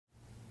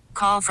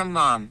call from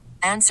mom.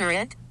 Answer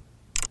it.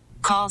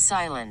 Call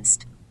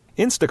silenced.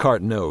 Instacart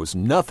knows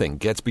nothing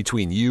gets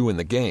between you and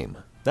the game.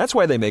 That's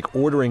why they make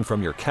ordering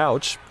from your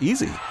couch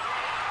easy.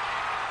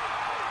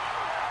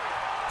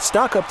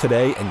 Stock up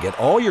today and get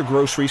all your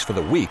groceries for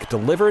the week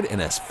delivered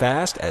in as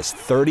fast as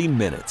 30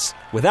 minutes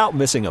without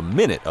missing a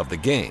minute of the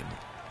game.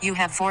 You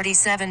have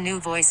 47 new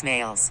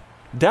voicemails.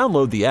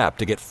 Download the app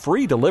to get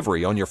free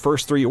delivery on your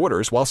first 3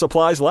 orders while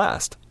supplies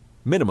last.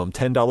 Minimum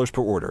 $10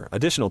 per order.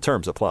 Additional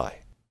terms apply.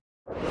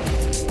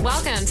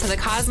 Welcome to the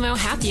Cosmo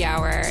Happy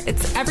Hour.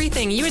 It's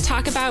everything you would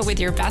talk about with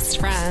your best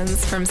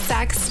friends, from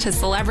sex to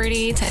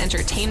celebrity to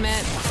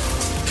entertainment.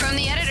 From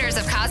the editors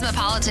of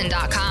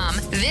Cosmopolitan.com,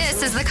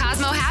 this is the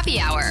Cosmo Happy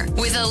Hour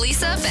with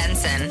Elisa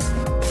Benson.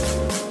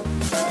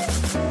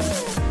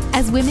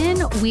 As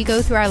women, we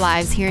go through our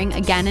lives hearing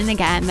again and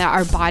again that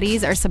our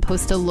bodies are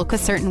supposed to look a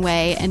certain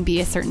way and be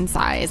a certain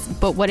size.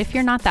 But what if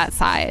you're not that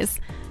size?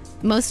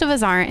 Most of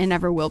us aren't and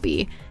never will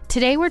be.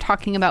 Today, we're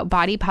talking about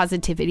body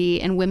positivity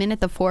and women at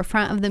the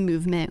forefront of the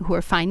movement who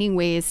are finding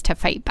ways to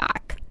fight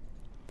back.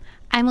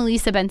 I'm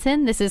Elisa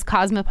Benson. This is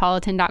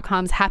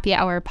Cosmopolitan.com's Happy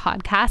Hour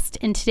podcast,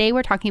 and today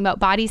we're talking about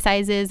body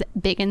sizes,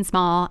 big and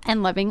small,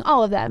 and loving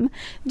all of them.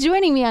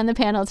 Joining me on the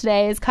panel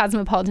today is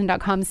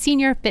Cosmopolitan.com's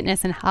Senior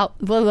Fitness and Health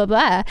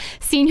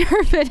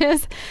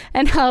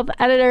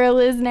editor,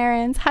 Liz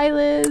Narins. Hi,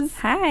 Liz.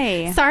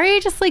 Hi. Sorry,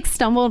 I just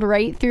stumbled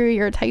right through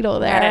your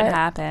title there. Let it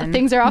happen.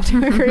 Things are off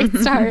to a great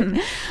start.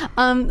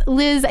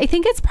 Liz, I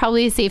think it's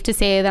probably safe to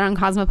say that on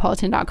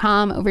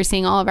Cosmopolitan.com,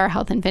 overseeing all of our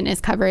health and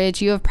fitness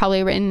coverage, you have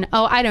probably written,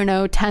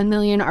 10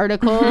 million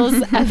articles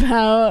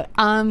about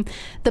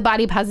the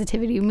body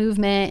positivity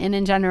movement and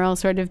in general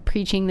sort of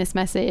preaching this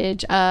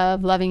message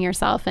of loving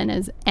yourself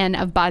and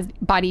of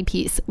body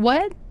peace.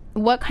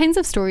 What kinds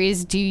of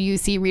stories do you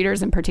see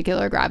readers in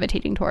particular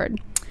gravitating toward?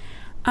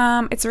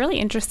 It's really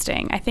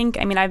interesting. I've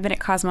been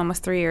at Cosmo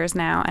almost 3 years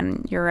now,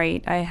 and you're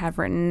right, I have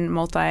written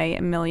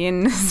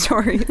multi-million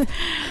stories.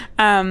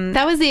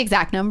 That was the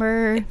exact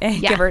number.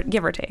 Yeah.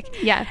 Give or take.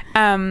 Yeah.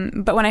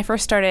 But when I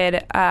first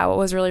started, what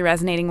was really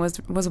resonating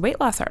was weight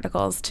loss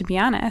articles, to be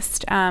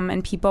honest.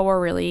 And people were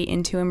really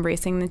into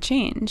embracing the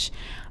change.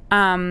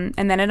 And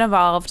then it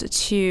evolved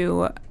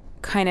to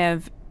kind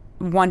of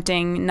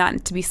wanting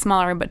not to be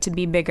smaller, but to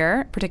be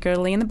bigger,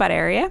 particularly in the butt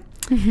area.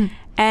 Mm-hmm.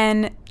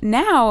 And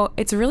now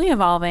it's really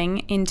evolving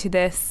into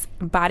this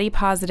body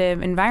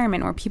positive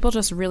environment where people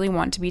just really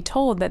want to be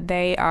told that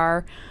they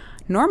are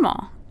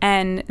normal.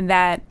 And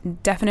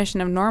that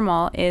definition of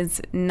normal is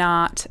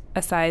not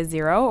a size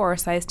 0 or a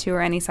size 2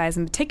 or any size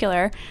in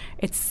particular.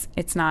 It's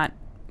not,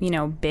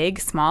 big,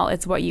 small.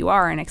 It's what you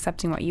are and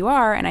accepting what you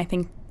are. And I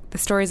think the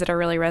stories that are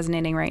really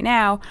resonating right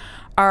now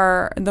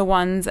are the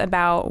ones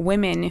about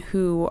women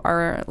who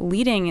are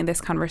leading this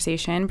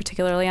conversation,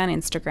 particularly on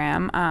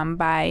Instagram,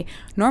 by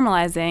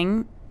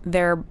normalizing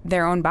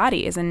their own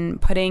bodies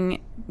and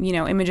putting,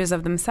 images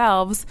of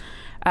themselves,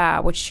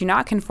 which do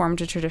not conform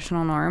to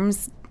traditional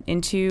norms,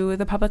 into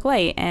the public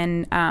light.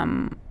 And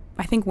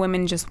I think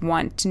women just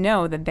want to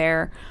know that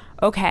they're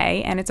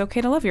okay, and it's okay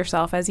to love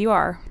yourself as you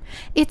are.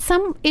 In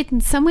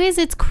some ways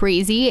it's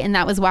crazy, and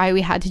that was why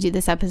we had to do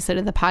this episode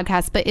of the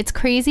podcast, but it's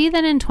crazy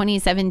that in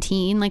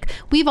 2017,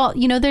 we've all,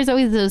 there's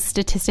always those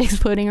statistics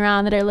floating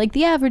around that are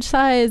the average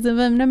size of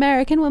an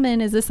American woman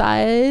is a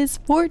size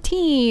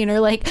 14,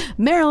 or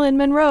Marilyn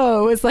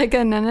Monroe is that's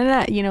yeah,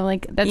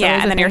 always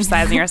and then you're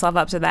sizing yourself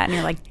up to that, and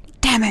you're like,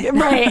 damn it.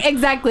 Right,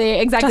 exactly.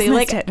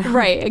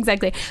 Right,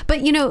 exactly.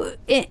 But,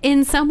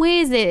 in some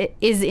ways it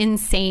is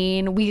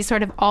insane. We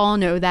sort of all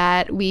know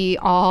that. We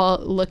all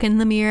look in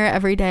the mirror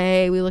every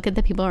day. We look at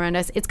the people around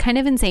us. It's kind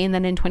of insane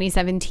that in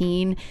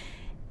 2017,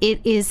 it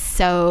is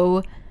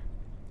so,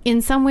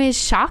 in some ways,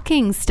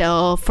 shocking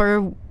still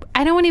for,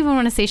 I don't even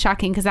want to say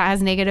shocking because that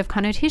has a negative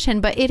connotation,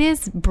 but it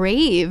is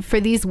brave for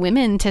these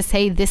women to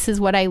say, this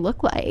is what I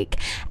look like.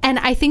 And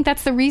I think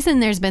that's the reason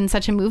there's been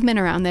such a movement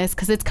around this,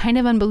 because it's kind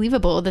of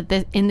unbelievable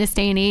that in this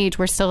day and age,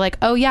 we're still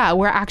oh yeah,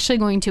 we're actually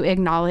going to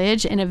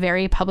acknowledge in a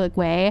very public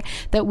way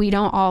that we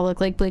don't all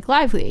look like Blake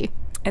Lively.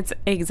 It's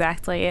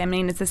exactly.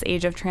 It's this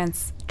age of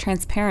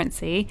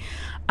transparency.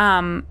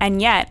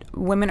 And yet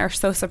women are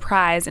so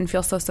surprised and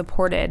feel so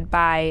supported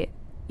by,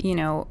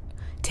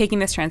 taking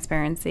this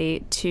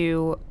transparency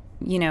to,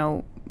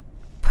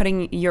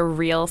 putting your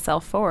real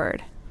self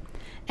forward.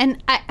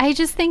 And I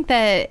just think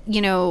that,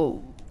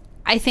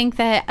 I think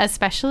that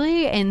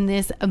especially in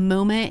this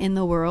moment in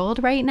the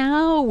world right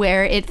now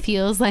where it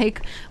feels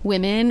like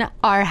women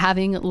are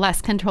having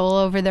less control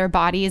over their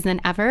bodies than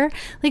ever,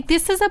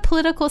 this is a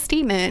political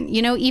statement.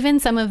 Even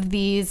some of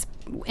these,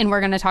 and we're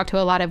going to talk to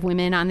a lot of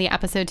women on the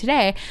episode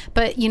today,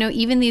 but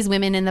even these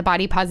women in the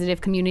body positive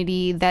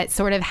community that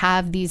sort of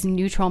have these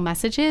neutral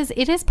messages,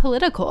 it is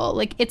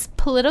political. It's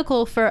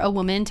political for a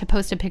woman to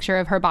post a picture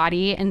of her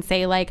body and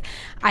say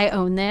I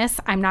own this,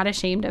 I'm not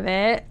ashamed of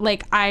it,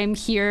 I'm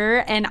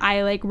here, and I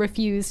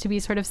refuse to be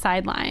sort of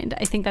sidelined.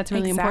 I think that's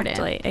really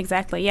important.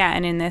 Exactly. Yeah.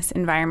 And in this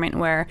environment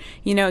where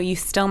you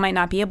still might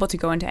not be able to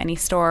go into any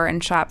store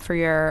and shop for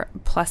your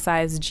plus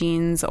size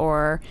jeans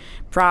or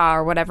bra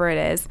or whatever it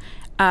is,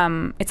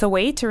 it's a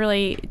way to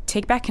really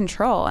take back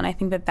control. And I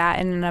think that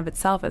in and of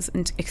itself is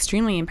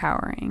extremely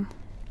empowering.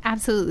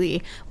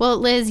 Absolutely. Well,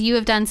 Liz, you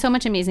have done so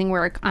much amazing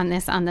work on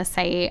this on the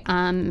site.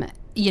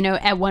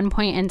 At one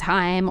point in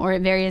time or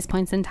at various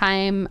points in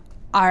time,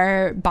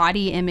 our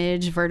body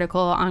image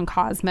vertical on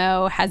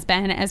Cosmo has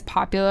been as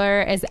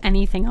popular as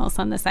anything else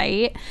on the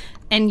site.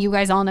 And you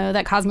guys all know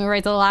that Cosmo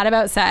writes a lot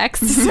about sex,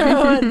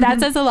 so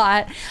that says a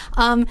lot.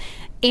 I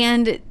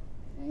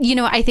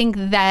think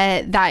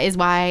that is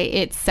why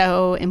it's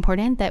so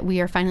important that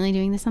we are finally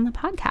doing this on the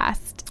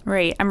podcast.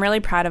 Right. I'm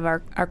really proud of our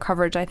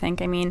coverage, I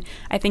think. I mean,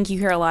 I think you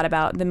hear a lot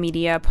about the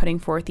media putting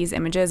forth these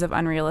images of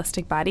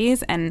unrealistic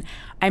bodies, and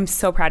I'm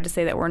so proud to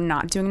say that we're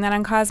not doing that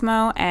on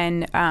Cosmo,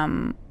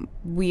 and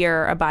we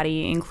are a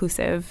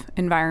body-inclusive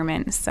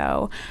environment.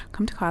 So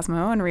come to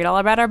Cosmo and read all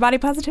about our body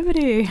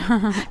positivity.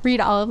 Read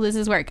all of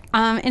Liz's work.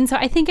 And so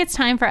I think it's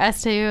time for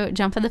us to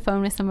jump on the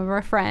phone with some of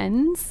our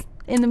friends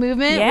in the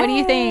movement. Yeah, what do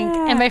you think?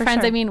 And by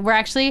friends, sure. I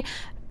mean,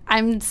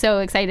 I'm so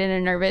excited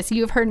and nervous.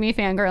 You've heard me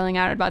fangirling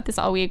out about this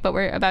all week, but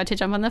we're about to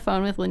jump on the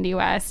phone with Lindy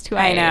West, who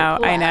I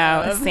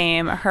know.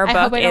 Same. Her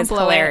book is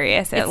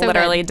hilarious. It so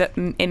literally,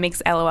 it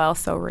makes LOL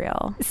so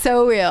real.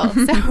 So real.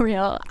 So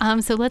real.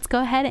 So let's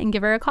go ahead and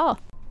give her a call.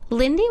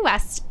 Lindy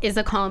West is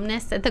a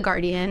columnist at The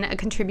Guardian, a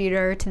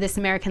contributor to This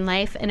American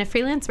Life, and a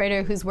freelance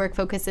writer whose work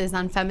focuses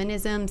on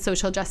feminism,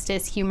 social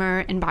justice,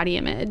 humor, and body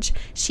image.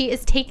 She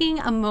is taking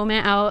a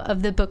moment out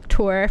of the book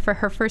tour for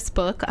her first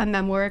book, a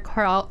memoir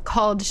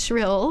called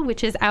Shrill,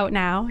 which is out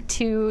now,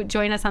 to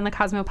join us on the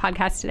Cosmo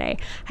podcast today.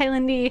 Hi,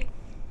 Lindy.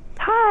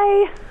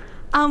 Hi.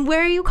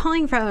 Where are you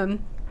calling from?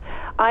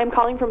 I'm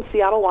calling from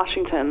Seattle,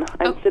 Washington.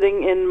 I'm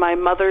sitting in my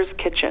mother's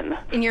kitchen.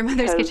 In your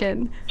mother's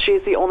kitchen.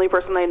 She's the only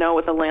person I know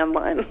with a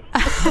landline.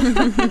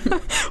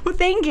 Well,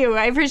 thank you.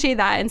 I appreciate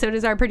that. And so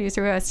does our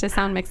producer who has to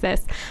sound mix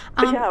this.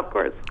 Yeah, of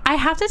course. I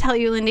have to tell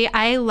you, Lindy,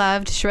 I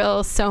loved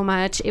Shrill so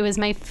much. It was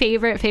my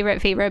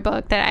favorite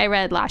book that I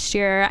read last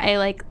year.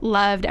 I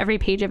loved every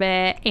page of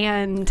it.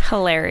 And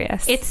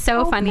hilarious. It's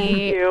so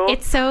funny. Thank you.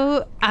 It's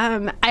so,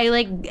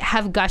 I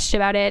have gushed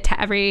about it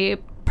to every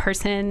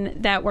person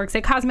that works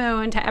at Cosmo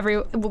and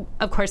to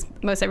of course,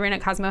 most everyone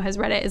at Cosmo has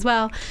read it as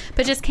well,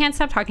 but just can't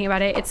stop talking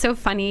about it. It's so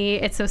funny.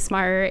 It's so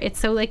smart. It's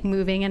so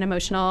moving and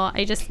emotional.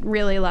 I just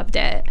really loved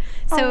it.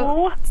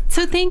 So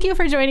thank you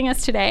for joining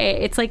us today.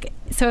 It's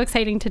so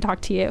exciting to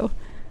talk to you.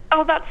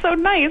 Oh, that's so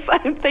nice.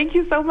 Thank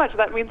you so much.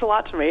 That means a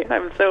lot to me.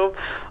 I'm so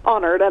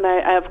honored, and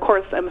I of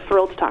course, am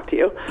thrilled to talk to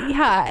you.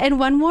 Yeah, and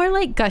one more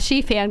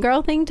gushy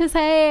fangirl thing to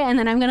say, and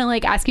then I'm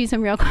going to ask you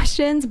some real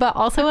questions, but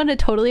also on a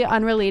totally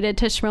unrelated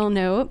to Shrill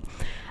note.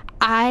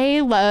 I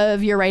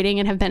love your writing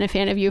and have been a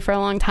fan of you for a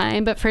long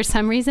time, but for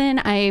some reason,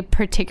 I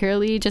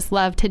particularly just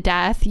love to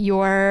death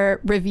your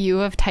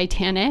review of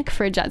Titanic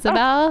for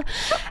Jezebel.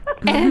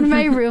 And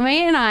my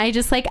roommate and I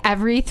just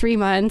every 3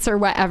 months or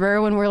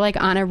whatever, when we're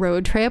on a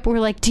road trip,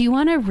 we're do you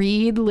want to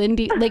read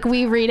Lindy?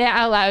 We read it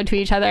out loud to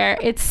each other.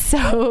 It's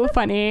so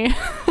funny.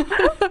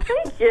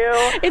 Thank you.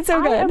 It's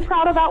so good. I am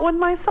proud of that one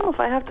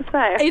myself, I have to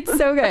say. It's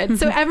so good.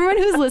 So everyone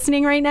who's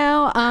listening right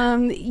now,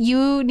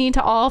 you need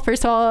to all,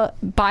 first of all,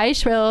 buy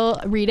Shrill,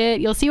 read it.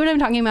 You'll see what I'm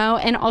talking about.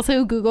 And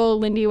also Google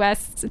Lindy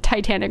West's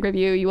Titanic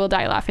review. You will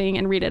die laughing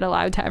and read it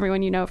aloud to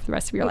everyone you know for the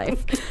rest of your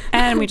life.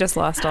 And we just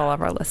lost all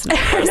of our listeners.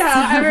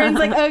 No, everyone's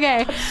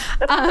okay.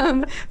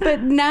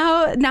 But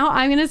now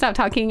I'm going to stop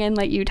talking and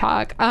let you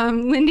talk.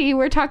 Lindy,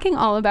 we're talking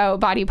all about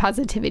body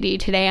positivity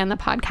today on the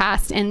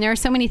podcast. And there are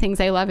so many things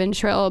I love in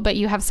Shrill, but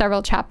you have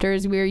several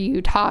chapters where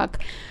you talk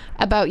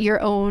about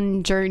your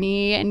own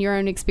journey and your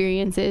own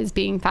experiences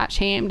being fat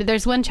shamed.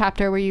 There's one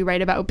chapter where you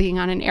write about being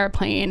on an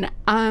airplane.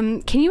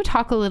 Can you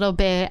talk a little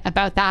bit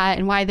about that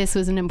and why this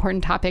was an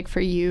important topic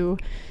for you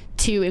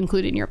to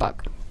include in your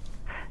book?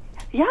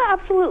 Yeah,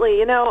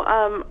 absolutely.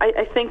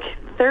 I think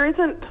there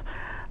isn't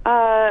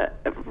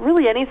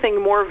really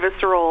anything more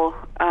visceral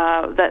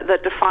that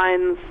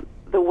defines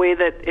the way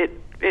that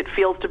it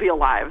feels to be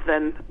alive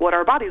than what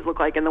our bodies look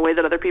like and the way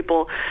that other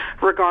people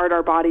regard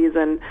our bodies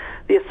and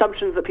the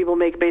assumptions that people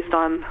make based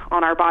on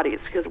our bodies,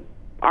 because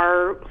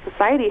our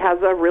society has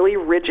a really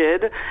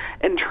rigid,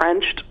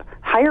 entrenched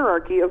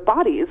hierarchy of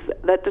bodies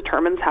that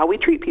determines how we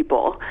treat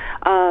people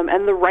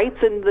and the rights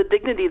and the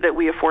dignity that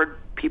we afford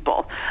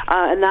people.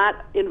 And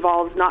that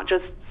involves not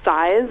just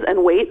size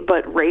and weight,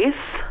 but race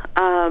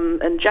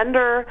and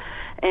gender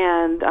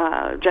and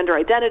gender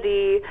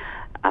identity.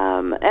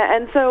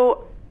 And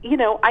so,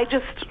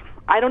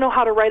 I don't know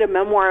how to write a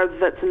memoir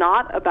that's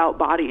not about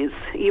bodies,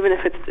 even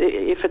if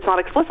it's not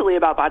explicitly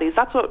about bodies.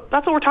 That's what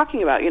we're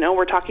talking about.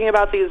 We're talking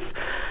about these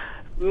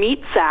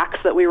meat sacks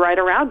that we ride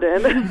around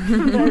in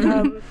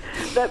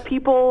that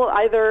people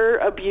either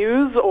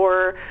abuse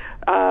or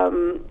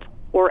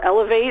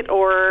elevate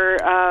or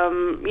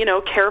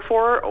care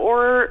for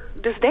or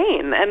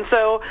disdain. And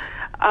so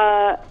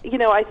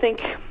I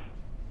think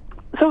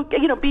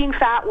being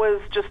fat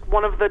was just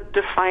one of the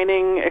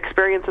defining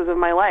experiences of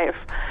my life,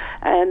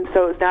 and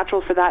so it's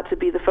natural for that to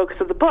be the focus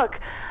of the book.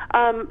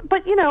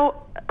 But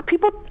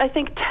people, I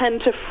think,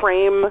 tend to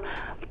frame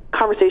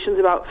conversations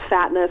about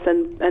fatness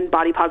and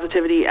body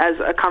positivity as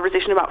a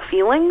conversation about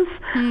feelings.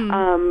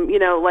 You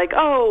know, like,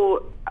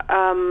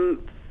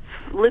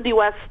 Lindy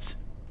West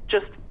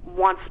just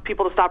wants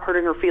people to stop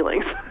hurting her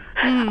feelings.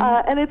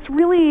 And it's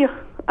really,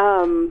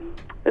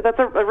 that's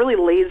a really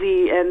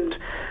lazy and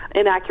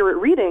inaccurate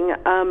reading.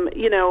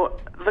 You know,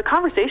 the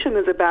conversation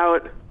is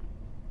about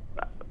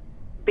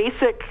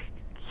basic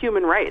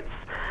human rights.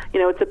 You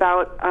know, it's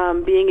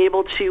about being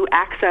able to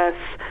access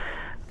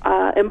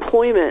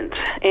employment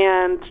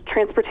and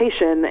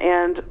transportation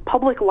and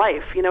public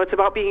life. You know, it's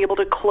about being able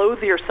to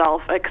clothe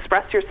yourself,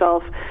 express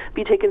yourself,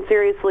 be taken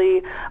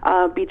seriously,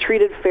 be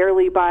treated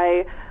fairly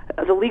by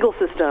the legal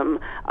system,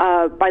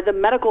 by the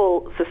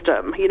medical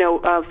system. You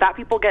know, fat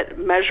people get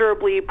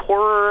measurably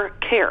poorer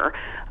care.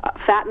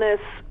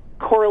 Fatness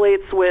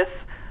correlates with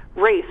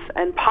race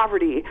and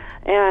poverty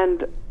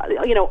and,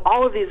 you know,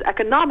 all of these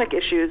economic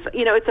issues.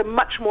 You know, it's a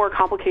much more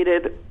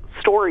complicated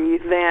story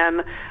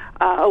than,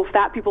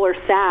 fat people are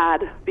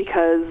sad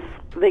because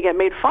they get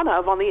made fun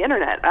of on the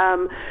internet.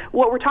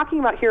 What we're talking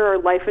about here are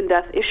life and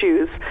death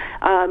issues.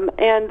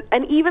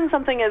 And even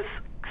something as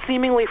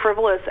seemingly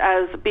frivolous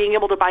as being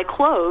able to buy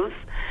clothes.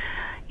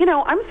 You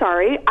know, I'm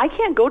sorry, I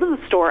can't go to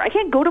the store. I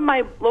can't go to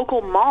my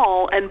local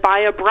mall and buy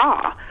a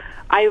bra.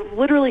 I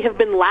literally have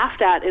been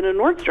laughed at in a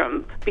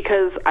Nordstrom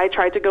because I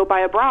tried to go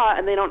buy a bra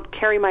and they don't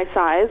carry my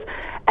size.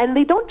 And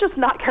they don't just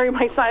not carry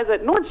my size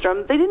at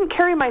Nordstrom, they didn't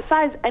carry my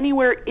size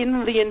anywhere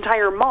in the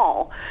entire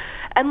mall.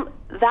 And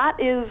that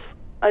is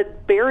a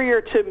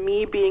barrier to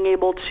me being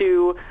able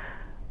to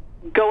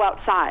go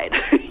outside,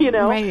 you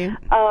know? Right.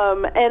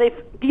 And if,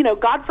 you know,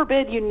 God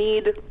forbid you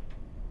need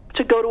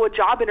to go to a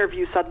job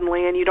interview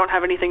suddenly and you don't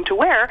have anything to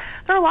wear,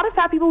 there are a lot of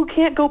fat people who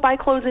can't go buy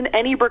clothes in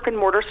any brick and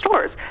mortar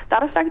stores.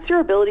 That affects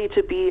your ability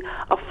to be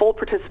a full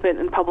participant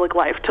in public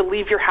life, to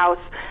leave your house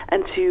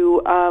and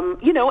to,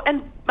 you know,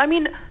 and I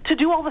mean, to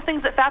do all the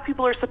things that fat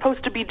people are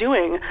supposed to be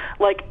doing,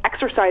 like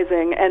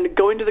exercising and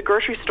going to the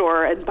grocery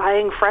store and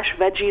buying fresh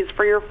veggies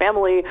for your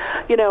family.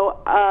 You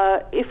know,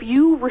 if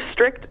you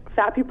restrict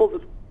fat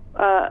people's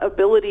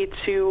ability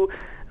to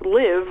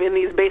live in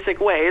these basic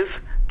ways,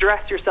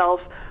 dress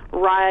yourself,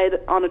 ride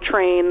on a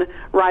train,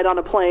 ride on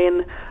a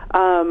plane,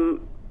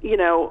 you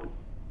know,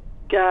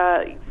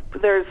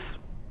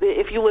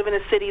 if you live in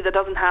a city that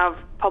doesn't have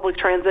public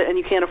transit and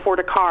you can't afford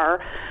a car,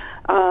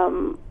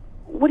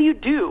 what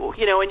do?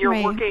 You know, and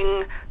you're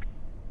working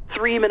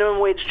 3 minimum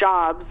wage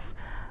jobs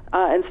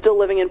and still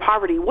living in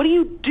poverty. What do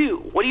you do?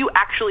 What do you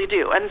actually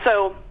do? And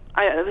so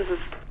this has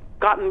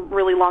gotten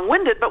really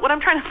long-winded, but what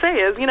I'm trying to say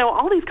is, you know,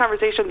 all these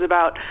conversations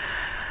about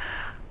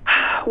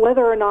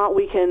whether or not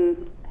we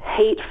can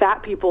hate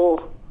fat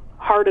people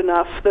hard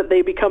enough that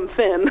they become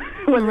thin,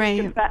 whether we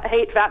can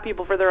hate fat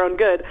people for their own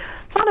good.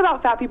 It's not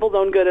about fat people's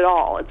own good at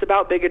all. It's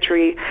about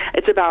bigotry.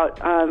 It's about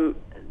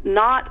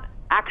not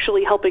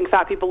actually helping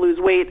fat people lose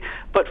weight,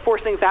 but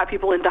forcing fat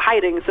people into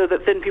hiding so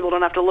that thin people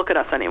don't have to look at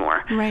us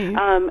anymore. Right.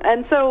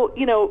 And so,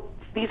 you know,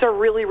 these are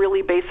really,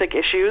 really basic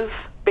issues,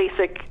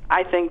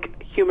 I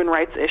think, human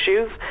rights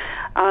issues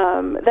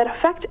that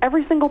affect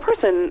every single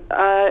person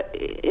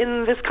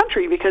in this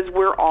country because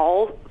we're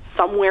all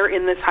somewhere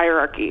in this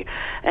hierarchy.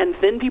 And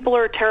thin people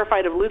are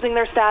terrified of losing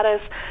their status,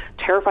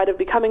 terrified of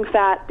becoming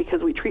fat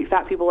because we treat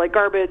fat people like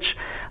garbage,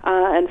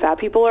 and fat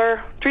people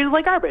are treated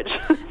like garbage.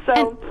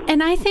 So,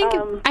 and I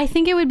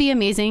think it would be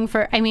amazing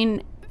for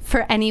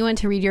anyone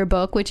to read your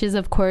book, which is,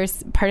 of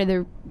course, part of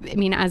the, I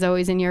mean, as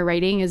always in your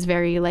writing, is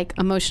very like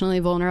emotionally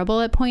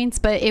vulnerable at points,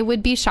 but it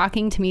would be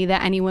shocking to me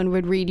that anyone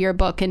would read your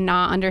book and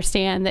not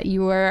understand that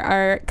you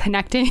are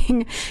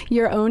connecting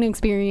your own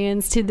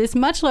experience to this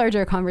much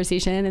larger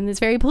conversation and this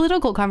very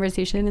political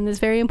conversation and this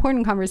very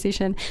important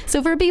conversation.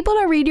 So for people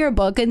to read your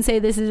book and say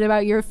this is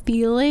about your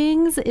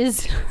feelings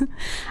is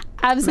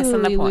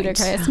absolutely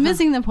ludicrous.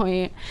 Missing the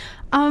point.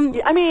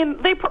 I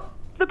mean,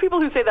 the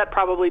people who say that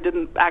probably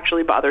didn't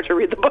actually bother to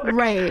read the book.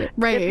 Right.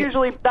 It's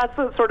usually, that's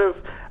a sort of,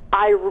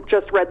 I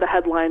just read the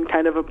headline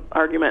kind of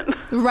argument.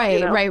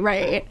 Right, you know?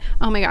 right.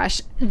 Oh my gosh.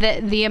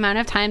 The amount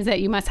of times that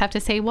you must have to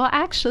say, well,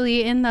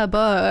 actually in the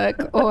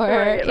book or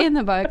in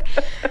the book.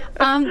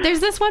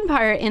 There's this one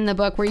part in the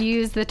book where you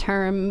use the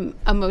term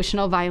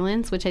emotional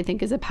violence, which I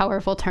think is a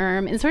powerful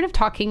term, and sort of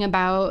talking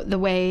about the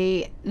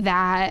way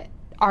that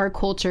our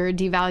culture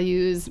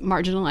devalues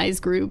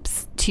marginalized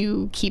groups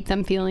to keep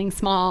them feeling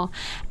small.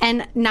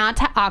 And not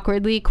to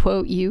awkwardly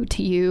quote you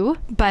to you,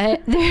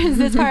 but there's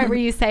this part where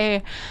you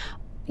say,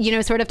 you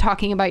know, sort of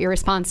talking about your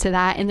response to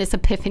that and this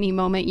epiphany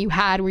moment you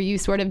had where you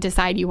sort of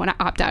decide you want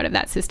to opt out of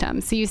that system.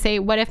 So you say,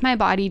 what if my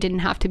body didn't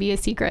have to be a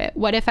secret?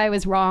 What if I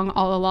was wrong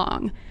all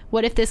along?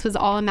 What if this was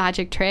all a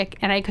magic trick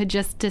and I could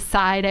just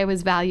decide I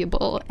was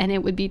valuable and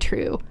it would be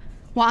true?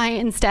 Why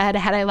instead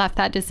had I left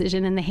that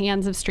decision in the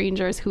hands of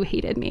strangers who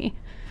hated me?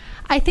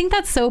 I think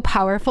that's so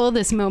powerful,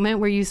 this moment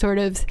where you sort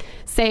of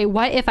say,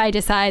 what if I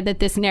decide that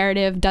this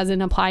narrative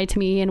doesn't apply to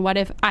me? And what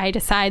if I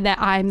decide that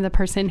I'm the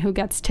person who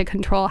gets to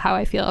control how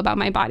I feel about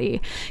my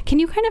body? Can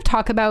you kind of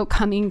talk about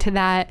coming to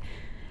that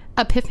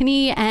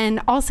epiphany?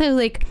 And also,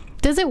 like,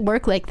 does it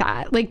work like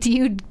that? Like, do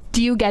you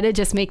do you get to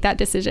just make that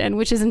decision?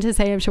 Which isn't to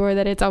say I'm sure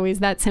that it's always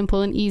that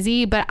simple and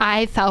easy, but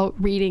I felt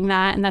reading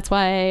that, and that's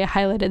why I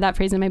highlighted that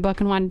phrase in my book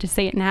and wanted to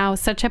say it now,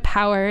 such a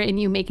power in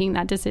you making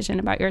that decision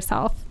about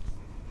yourself.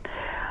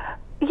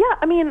 Yeah,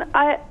 I mean,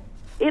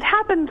 it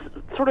happened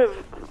sort of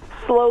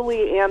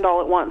slowly and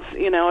all at once.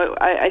 You know,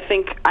 I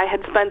think I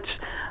had spent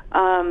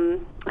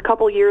a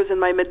couple years in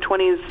my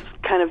mid-20s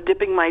kind of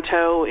dipping my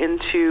toe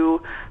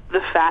into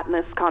the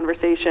fatness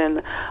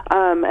conversation.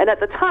 And at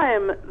the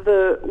time,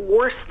 the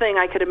worst thing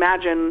I could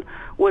imagine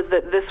was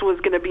that this was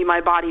going to be my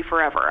body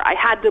forever. I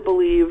had to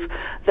believe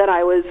that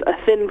I was a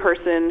thin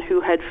person who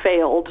had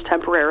failed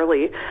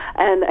temporarily.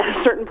 And at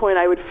a certain point,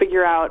 I would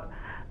figure out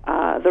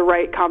the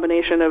right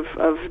combination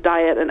of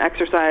diet and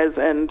exercise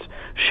and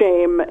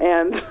shame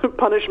and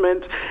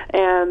punishment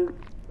and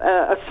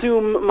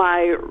assume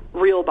my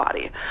real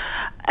body.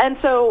 And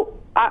so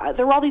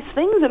there were all these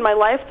things in my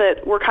life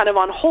that were kind of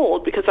on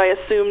hold because I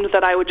assumed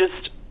that I would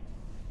just,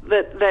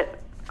 that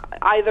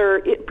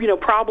either,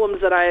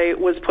 problems that I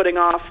was putting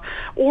off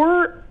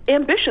or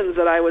ambitions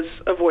that I was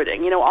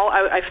avoiding. You know,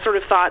 I sort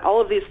of thought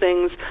all of these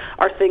things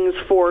are things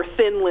for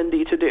thin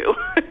Lindy to do,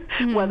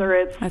 whether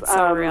it's, that's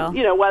so real.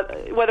 You know,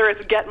 whether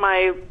it's get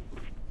my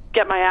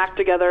act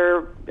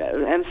together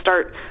and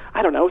start,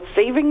 I don't know,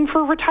 saving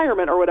for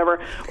retirement or whatever,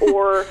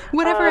 or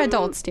whatever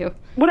adults do,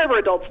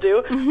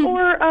 mm-hmm.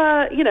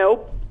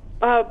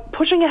 or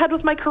pushing ahead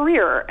with my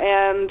career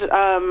and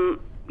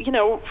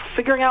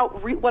figuring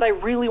out what I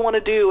really want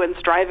to do and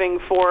striving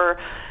for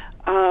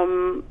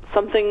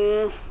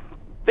something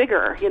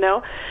bigger. You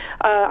know,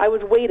 I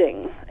was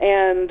waiting,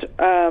 and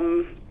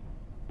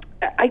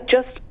I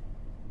just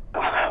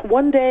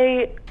one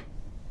day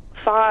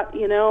thought,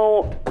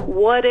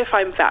 what if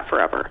I'm fat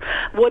forever?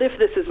 What if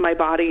this is my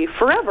body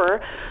forever?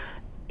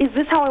 Is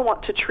this how I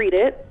want to treat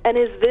it? And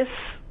is this,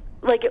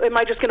 am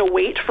I just going to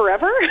wait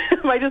forever?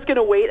 Am I just going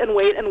to wait and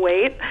wait and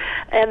wait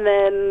and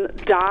then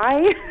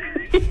die?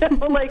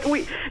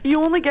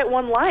 You only get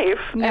one life.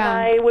 Yeah. And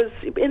I was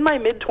in my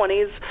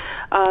mid-20s,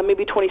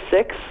 maybe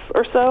 26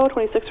 or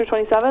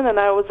 27, and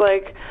I was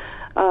like,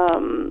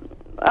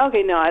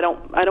 okay, no, I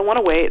don't want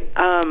to wait.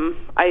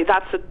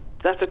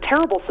 That's a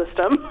terrible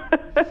system.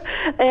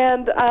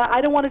 And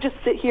I don't want to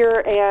just sit here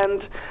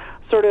and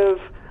sort of,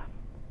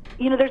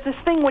 there's this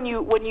thing when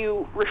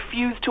you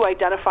refuse to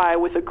identify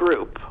with a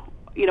group.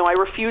 I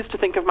refuse to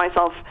think of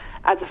myself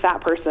as a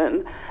fat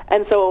person.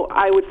 And so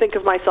I would think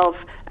of myself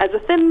as a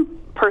thin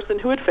person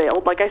who had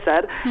failed, like I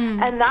said,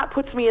 and that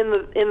puts me in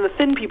the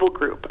thin people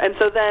group. And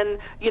so then,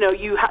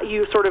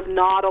 you sort of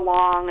nod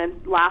along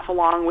and laugh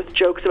along with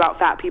jokes about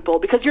fat people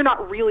because you're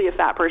not really a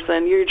fat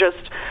person. You're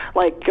just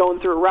going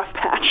through a rough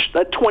patch,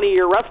 a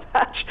 20-year rough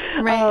patch.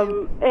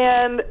 Right.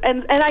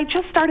 And I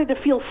just started to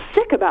feel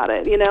sick about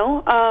it,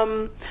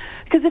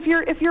 because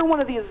if you're one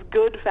of these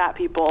good fat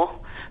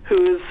people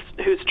who's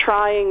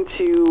trying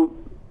to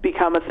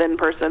become a thin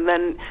person,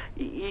 then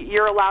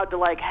you're allowed to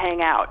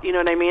hang out, you know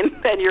what I mean?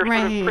 And you're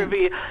right. sort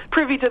of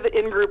privy to the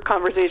in-group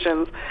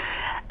conversations.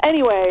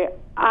 Anyway,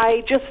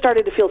 I just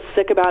started to feel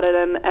sick about it,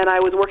 and I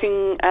was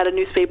working at a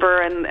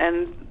newspaper,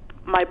 and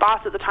my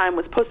boss at the time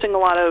was posting a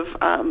lot of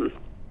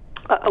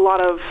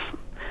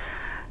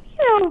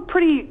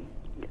pretty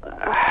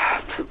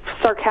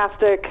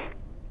sarcastic,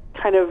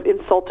 kind of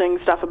insulting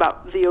stuff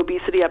about the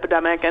obesity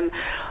epidemic, and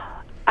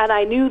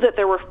I knew that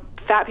there were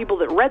fat people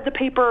that read the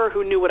paper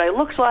who knew what I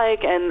looked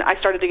like, and I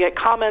started to get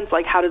comments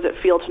like, how does it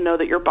feel to know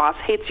that your boss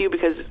hates you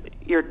because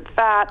you're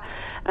fat?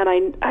 And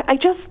I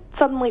just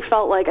suddenly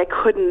felt like I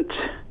could,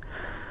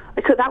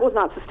 that was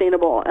not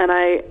sustainable, and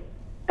I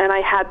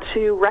had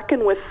to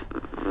reckon with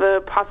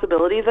the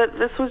possibility that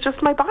this was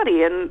just my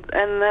body, and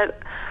that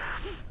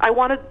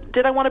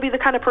did I want to be the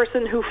kind of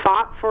person who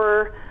fought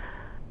for,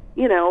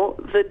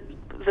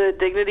 the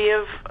dignity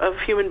of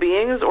human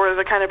beings, or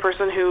the kind of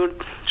person who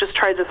just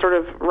tried to sort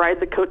of ride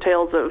the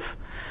coattails of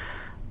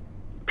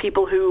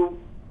people who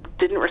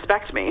didn't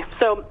respect me.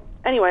 So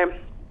anyway,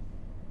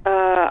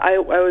 I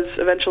was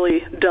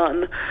eventually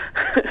done.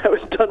 I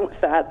was done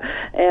with that,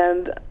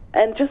 and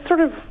just sort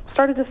of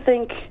started to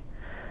think,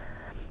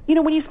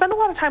 when you spend a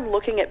lot of time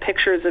looking at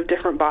pictures of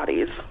different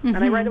bodies, and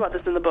I write about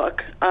this in the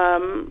book,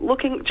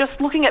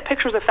 looking at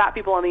pictures of fat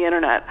people on the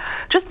internet,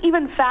 just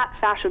even fat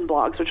fashion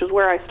blogs, which is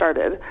where I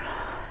started,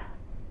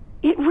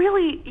 it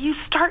really, you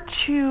start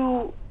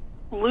to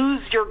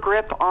lose your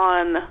grip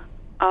on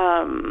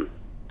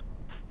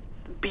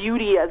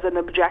beauty as an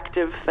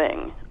objective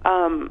thing.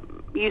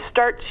 You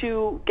start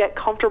to get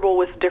comfortable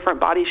with different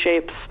body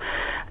shapes.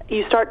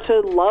 You start to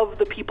love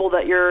the people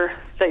that you're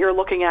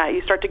looking at.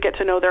 You start to get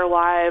to know their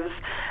lives,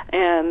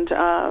 and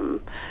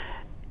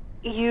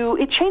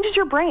it changes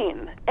your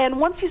brain. And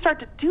once you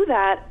start to do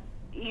that,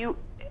 you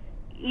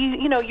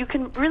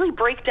can really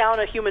break down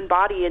a human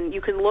body, and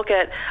you can look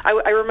at,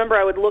 I remember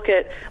I would look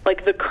at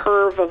the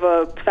curve of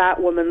a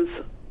fat woman's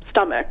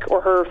stomach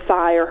or her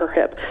thigh or her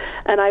hip,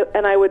 and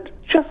I would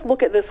just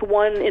look at this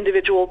one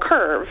individual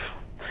curve,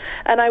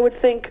 and I would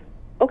think,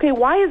 okay,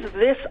 why is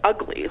this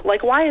ugly?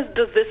 Like,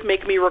 does this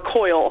make me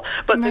recoil?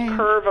 But the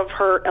curve of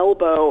her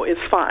elbow is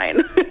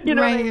fine. You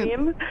know what I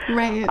mean?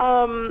 Right.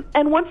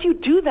 And once you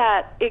do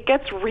that, it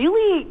gets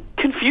really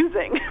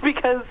confusing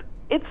because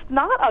it's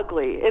not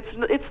ugly.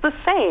 It's the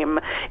same.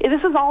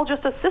 This is all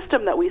just a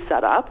system that we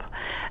set up,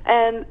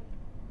 and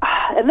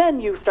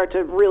then you start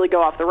to really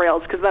go off the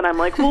rails because then I'm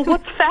like, well,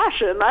 what's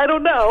fashion? I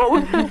don't know.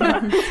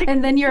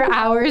 And then you're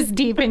hours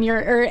deep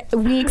or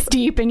weeks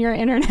deep in your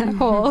internet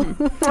hole.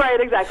 Right,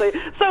 exactly.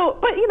 So,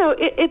 but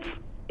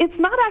it's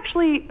not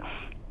actually.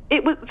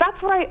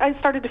 That's where I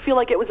started to feel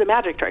like it was a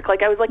magic trick.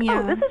 Like I was like,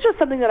 oh, this is just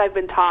something that I've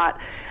been taught.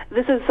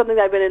 This is something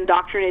that I've been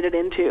indoctrinated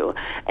into.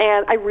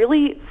 And I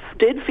really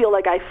did feel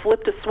like I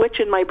flipped a switch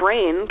in my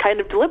brain kind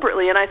of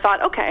deliberately, and I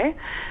thought, okay,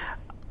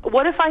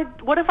 what if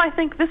I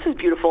think this is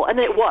beautiful? And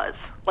it was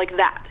like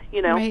that,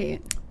 Right.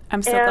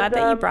 I'm so glad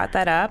that you brought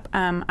that up.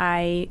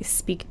 I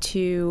speak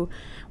to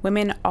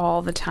women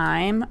all the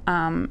time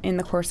in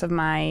the course of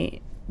my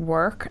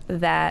work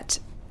that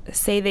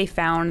say they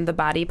found the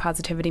body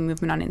positivity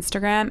movement on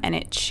Instagram and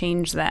it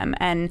changed them.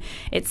 And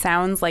it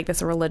sounds like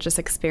this religious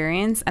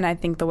experience. And I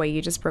think the way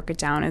you just broke it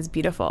down is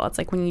beautiful. It's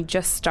like when you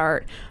just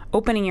start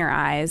opening your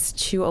eyes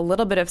to a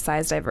little bit of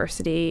size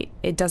diversity,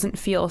 it doesn't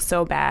feel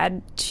so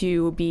bad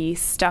to be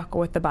stuck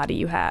with the body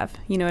you have.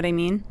 You know what I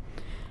mean?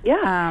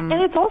 Yeah. And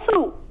it's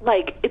also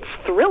like, it's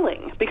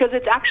thrilling because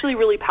it's actually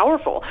really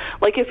powerful.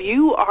 Like if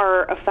you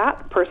are a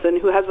fat person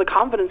who has the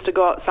confidence to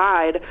go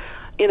outside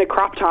in a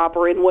crop top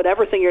or in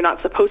whatever thing you're not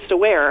supposed to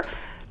wear,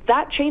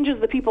 that changes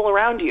the people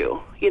around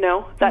you,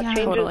 that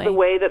changes totally. The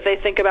way that they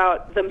think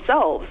about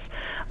themselves.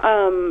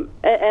 And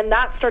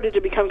that started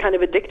to become kind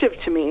of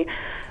addictive to me.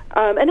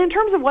 And in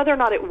terms of whether or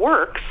not it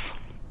works,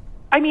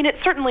 I mean, it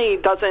certainly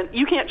doesn't.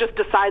 You can't just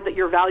decide that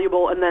you're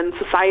valuable and then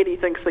society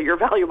thinks that you're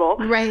valuable.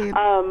 Right.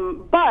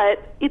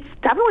 But it's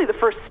definitely the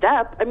first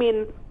step. I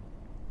mean,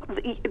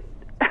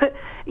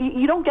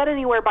 you don't get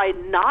anywhere by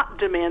not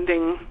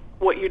demanding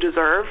what you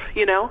deserve,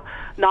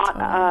 not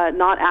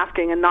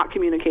asking and not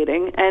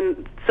communicating.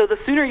 And so the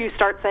sooner you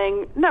start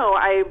saying, no,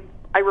 I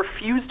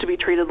refuse to be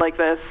treated like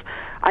this.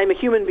 I'm a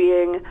human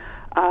being.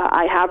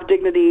 I have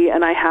dignity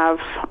and I have,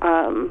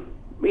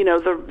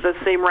 the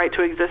same right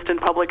to exist in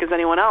public as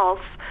anyone else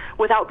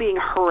without being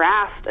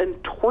harassed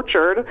and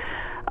tortured.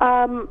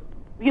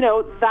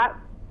 That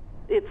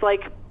it's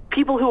like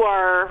people who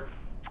are,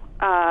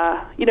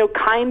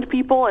 kind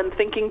people and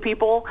thinking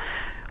people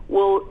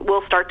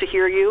will start to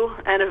hear you,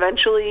 and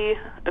eventually,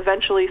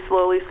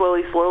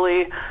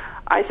 slowly,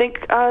 I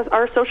think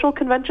our social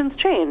conventions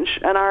change,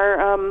 and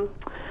our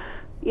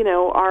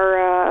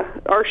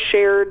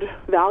shared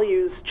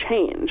values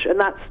change, and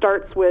that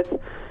starts with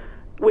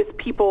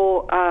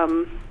people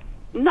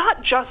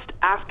not just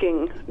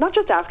asking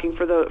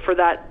for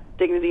that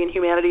dignity and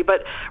humanity,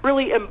 but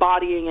really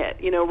embodying it.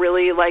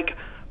 Really like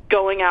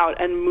going out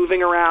and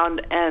moving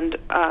around and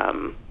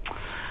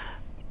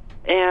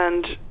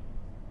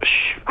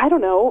I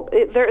don't know.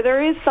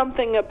 There is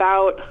something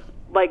about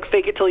like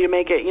fake it till you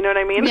make it. You know what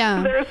I mean?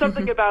 Yeah. There is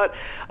something about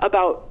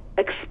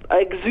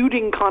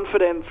exuding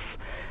confidence,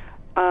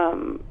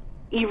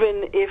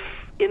 even if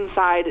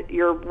inside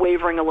you're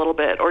wavering a little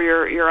bit or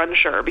you're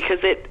unsure, because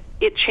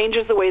it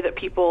changes the way that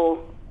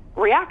people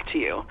react to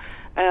you,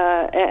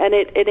 and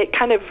it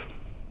kind of,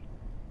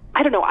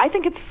 I don't know. I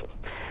think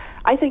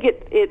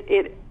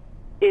it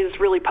is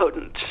really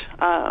potent.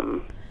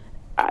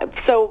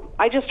 So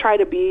I just try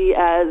to be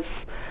as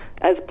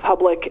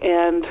public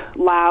and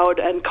loud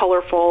and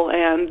colorful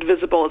and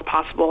visible as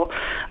possible,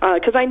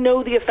 because I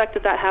know the effect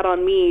that had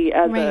on me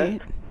as a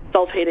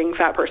self-hating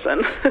fat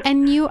person.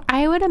 And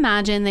I would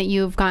imagine that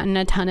you've gotten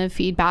a ton of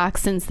feedback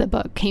since the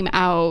book came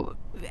out.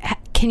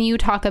 Can you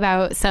talk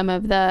about some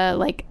of the,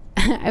 like,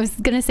 I was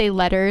going to say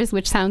letters,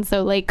 which sounds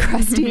so like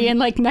crusty in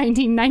like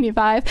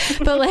 1995,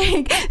 but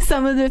like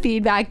some of the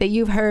feedback that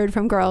you've heard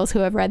from girls who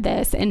have read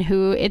this and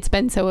who it's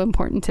been so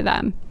important to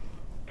them?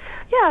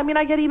 Yeah, I mean,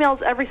 I get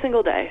emails every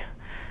single day,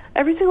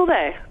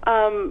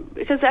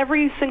 because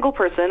every single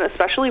person,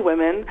 especially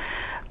women,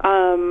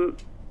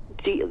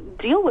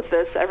 deal with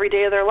this every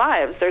day of their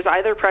lives. There's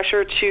either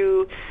pressure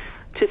to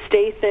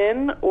stay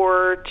thin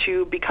or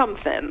to become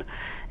thin,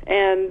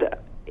 and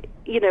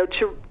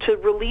to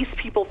release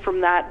people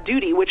from that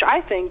duty, which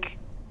I think,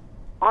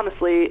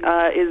 honestly,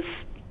 is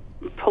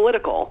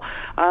political.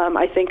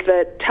 I think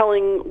that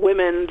telling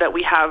women that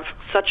we have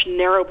such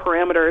narrow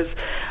parameters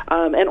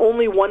and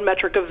only one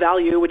metric of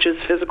value, which is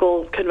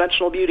physical,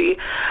 conventional beauty,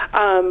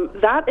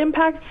 that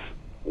impacts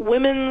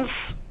women's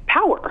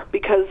power,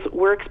 because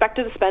we're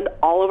expected to spend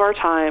all of our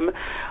time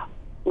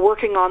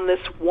working on this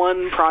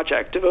one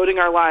project, devoting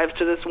our lives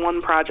to this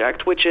one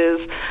project, which is,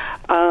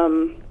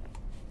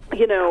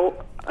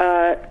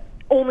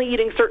 only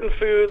eating certain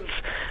foods,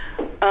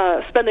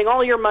 spending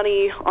all your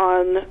money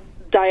on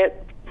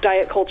diet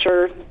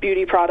culture,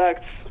 beauty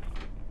products,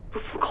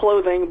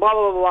 clothing, blah,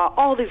 blah, blah, blah,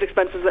 all these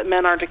expenses that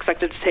men aren't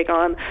expected to take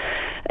on.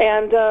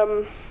 And,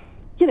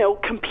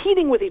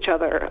 competing with each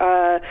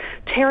other,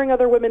 tearing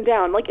other women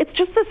down. Like, it's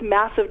just this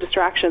massive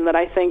distraction that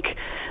I think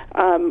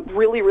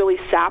really, really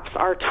saps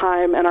our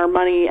time and our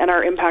money and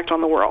our impact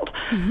on the world.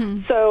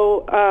 Mm-hmm.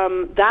 So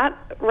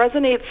that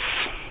resonates,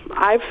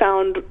 I've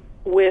found,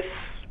 with,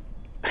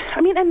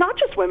 and not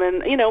just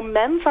women.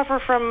 Men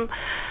suffer from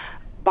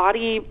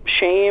body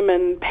shame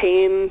and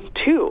pain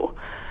too.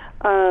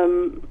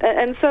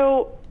 And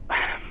so,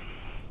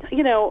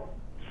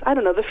 I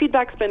don't know, the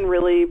feedback's been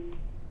really,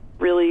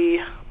 really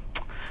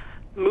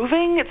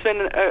moving. It's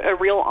been a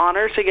real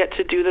honor to get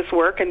to do this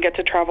work and get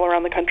to travel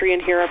around the country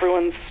and hear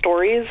everyone's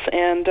stories.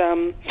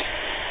 And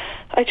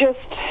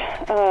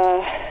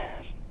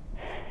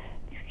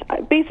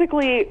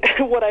basically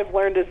what I've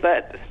learned is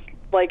that,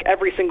 like,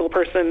 every single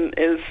person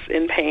is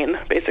in pain,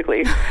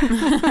 basically.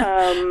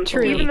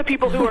 True. Even the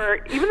people who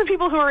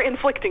are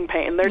inflicting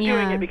pain, they're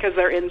doing it because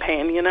they're in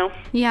pain.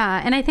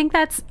 Yeah, and I think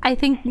that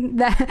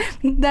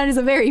is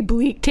a very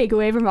bleak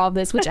takeaway from all of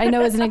this, which I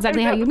know isn't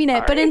exactly how you mean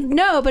it. But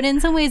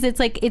in some ways,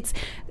 it's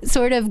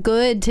sort of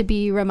good to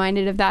be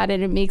reminded of that,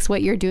 and it makes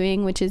what you're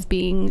doing, which is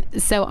being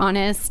so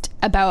honest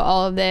about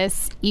all of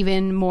this,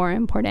 even more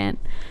important.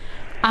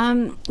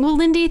 Well,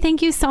 Lindy,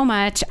 thank you so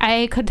much.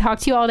 I could talk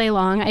to you all day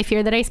long. I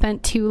fear that I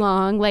spent too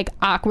long, like,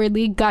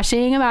 awkwardly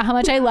gushing about how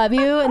much I love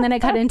you, and then I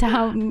cut into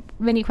how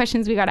many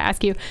questions we got to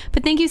ask you.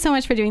 But thank you so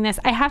much for doing this.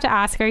 I have to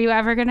ask, are you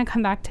ever going to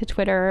come back to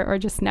Twitter, or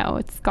just no,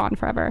 it's gone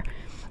forever?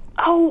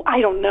 Oh,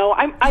 I don't know.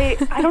 I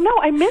don't know.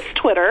 I miss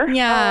Twitter.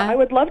 Yeah. I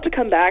would love to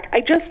come back.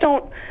 I just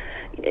don't.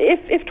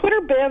 If Twitter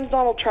bans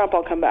Donald Trump,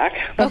 I'll come back.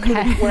 That's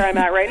where I'm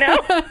at right now.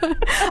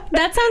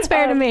 That sounds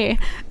fair to me.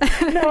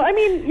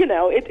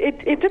 No,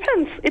 it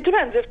depends. It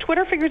depends. If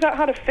Twitter figures out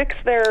how to fix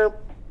their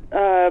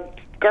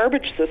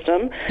garbage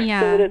system so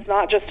that it's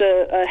not just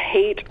a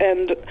hate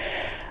and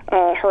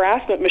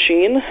harassment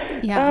machine,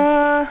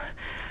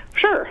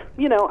 sure.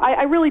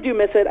 I really do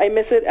miss it. I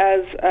miss it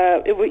as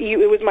it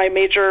was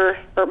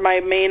my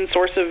main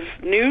source of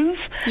news.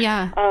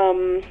 Yeah.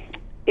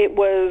 It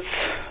was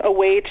a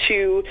way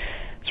to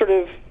sort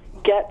of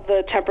get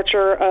the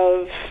temperature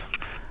of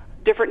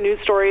different news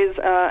stories,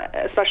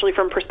 especially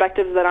from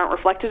perspectives that aren't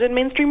reflected in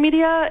mainstream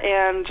media,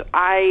 and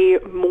I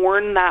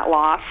mourn that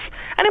loss.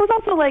 And it was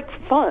also, like,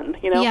 fun,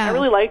 I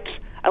really liked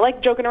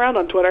joking around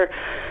on Twitter.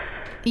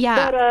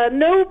 Yeah. But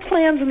no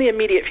plans in the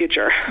immediate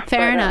future.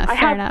 Fair enough.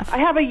 I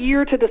have a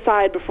year to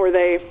decide before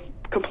they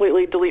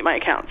completely delete my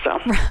account. So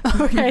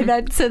okay,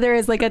 so there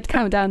is like a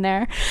countdown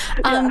there.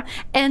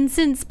 And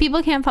since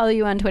people can't follow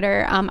you on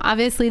Twitter,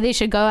 obviously they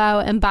should go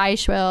out and buy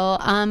Shrill.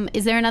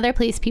 Is there another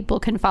place people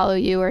can follow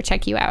you or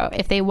check you out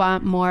if they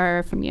want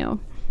more from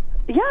you?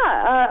 Yeah,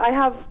 I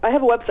have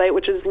a website,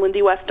 which is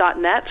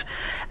lindywest.net,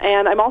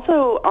 and I'm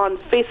also on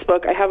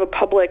Facebook. I have a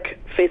public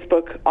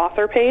Facebook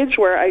author page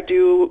where I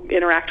do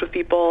interact with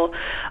people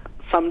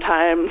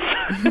sometimes,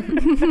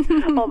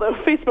 although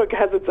Facebook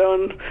has its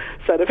own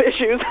set of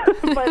issues.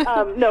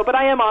 But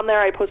I am on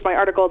there. I post my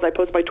articles. I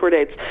post my tour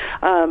dates.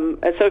 And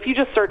so if you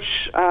just search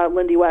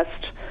Lindy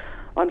West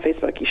on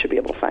Facebook, you should be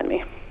able to find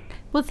me.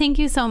 Well, thank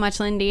you so much,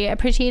 Lindy. I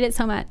appreciate it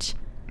so much.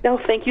 No,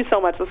 thank you so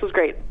much. This was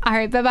great. All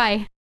right,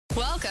 bye-bye.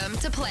 Welcome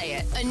to Play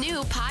It, a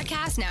new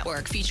podcast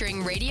network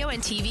featuring radio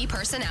and TV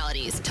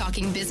personalities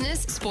talking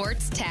business,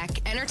 sports, tech,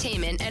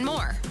 entertainment, and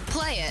more.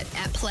 Play it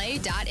at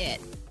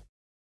play.it.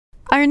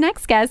 Our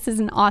next guest is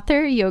an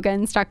author, yoga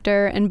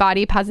instructor, and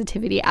body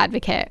positivity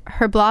advocate.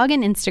 Her blog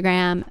and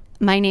Instagram,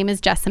 My Name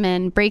is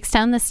Jessamyn, breaks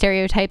down the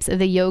stereotypes of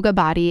the yoga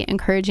body,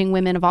 encouraging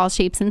women of all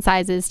shapes and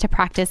sizes to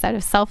practice out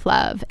of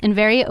self-love, and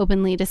very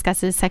openly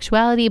discusses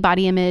sexuality,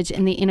 body image,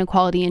 and the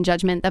inequality and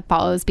judgment that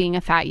follows being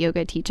a fat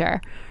yoga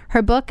teacher.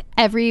 Her book,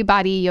 Every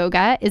Body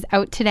Yoga, is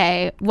out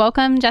today.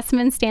 Welcome,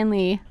 Jessamyn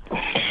Stanley.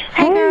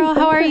 Hi, girl.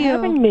 How are you? Thanks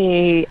for having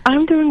me.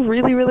 I'm doing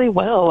really, really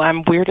well.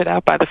 I'm weirded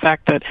out by the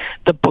fact that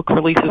the book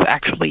release is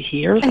actually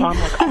here. So I'm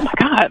like, oh my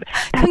God.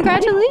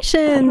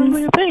 Congratulations. That's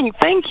really a thing.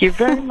 Thank you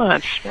very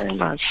much. Very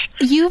much.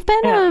 You've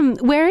been,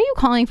 where are you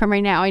calling from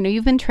right now? I know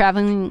you've been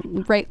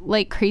traveling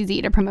like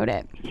crazy to promote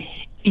it.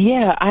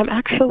 Yeah, I'm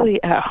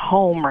actually at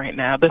home right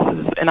now.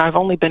 And I've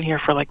only been here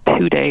for like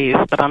 2 days,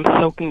 but I'm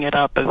soaking it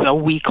up as a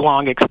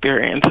week-long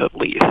experience at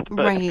least.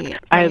 But right.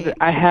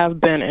 I have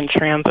been in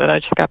transit. I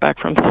just got back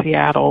from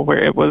Seattle, where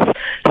it was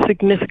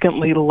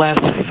significantly less,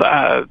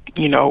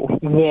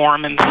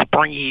 warm and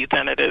springy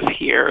than it is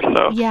here.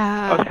 So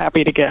I was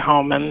happy to get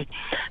home and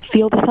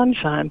feel the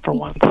sunshine for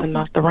once and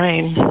not the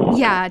rain.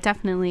 Yeah,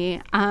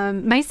 definitely.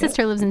 My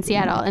sister lives in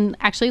Seattle, and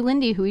actually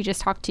Lindy, who we just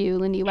talked to,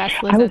 Lindy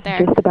West, lives out there. I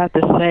was just about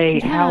to say,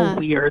 how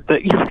weird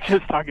that you were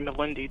just talking to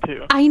Lindy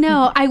too. I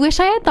know. I wish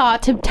I had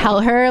thought to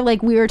tell her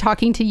like we were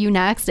talking to you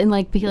next and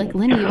like be like,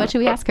 Lindy, what should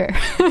we ask her?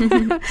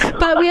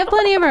 But we have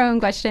plenty of our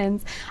own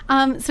questions.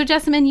 So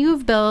Jessamyn,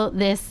 you've built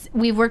this.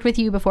 We've worked with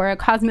you before at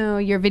Cosmo.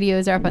 Your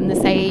videos are up on the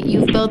site.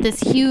 You've built this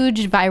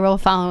huge viral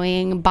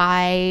following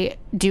by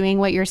doing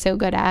what you're so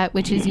good at,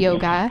 which is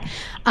yoga.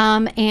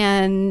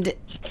 And,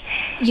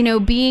 you know,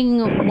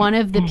 being one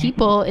of the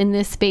people in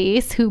this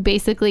space who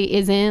basically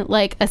isn't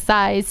like a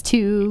size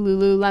 2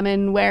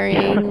 Lululemon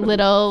wearing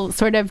little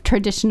sort of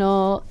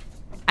traditional,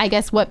 I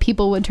guess what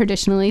people would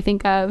traditionally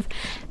think of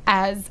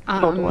as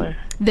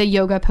the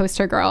yoga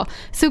poster girl.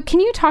 So can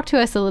you talk to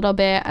us a little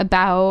bit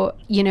about,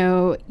 you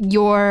know,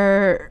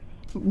 your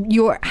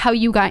how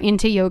you got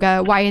into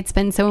yoga, why it's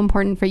been so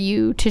important for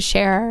you to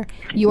share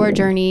your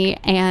journey,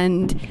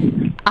 and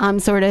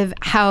sort of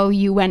how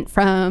you went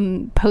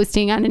from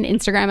posting on an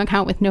Instagram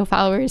account with no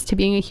followers to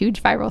being a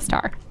huge viral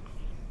star?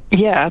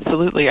 Yeah,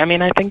 absolutely. I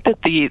mean, I think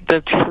that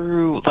the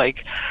true,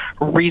 like,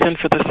 reason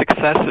for the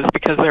success is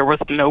because there was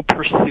no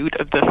pursuit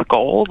of this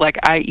goal. Like,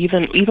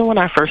 even when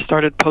I first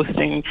started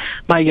posting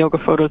my yoga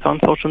photos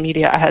on social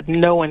media, I had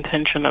no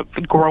intention of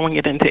growing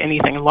it into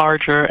anything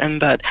larger,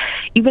 and that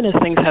even as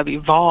things have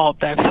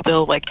evolved, I've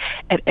still, like,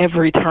 at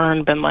every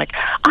turn been like,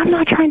 I'm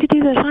not trying to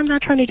do this,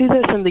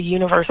 and the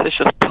universe has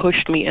just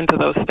pushed me into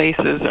those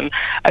spaces, and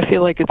I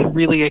feel like it's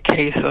really a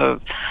case of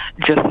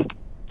just,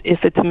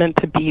 if it's meant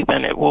to be,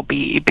 then it will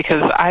be,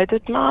 because I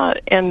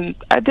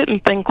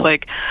didn't think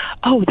like,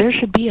 oh, there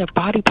should be a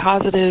body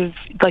positive,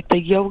 like the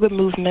yoga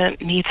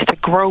movement needs to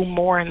grow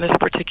more in this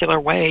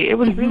particular way. It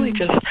was really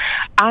just,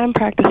 I'm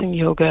practicing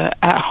yoga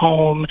at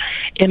home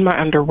in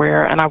my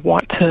underwear, and I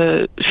want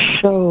to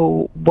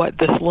show what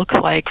this looks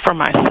like for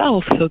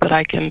myself so that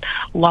I can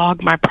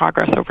log my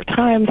progress over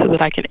time, so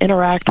that I can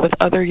interact with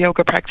other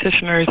yoga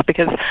practitioners,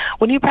 because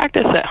when you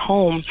practice at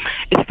home,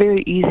 it's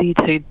very easy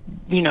to,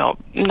 you know,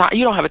 you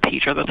don't have a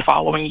teacher that's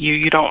following you.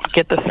 You don't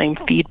get the same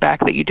feedback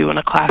that you do in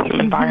a classroom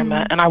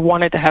environment. And I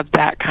wanted to have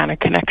that kind of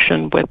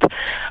connection with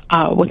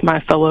my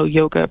fellow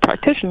yoga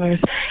practitioners.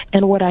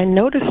 And what I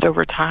noticed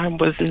over time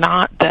was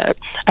not that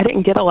I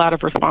didn't get a lot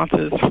of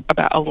responses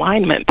about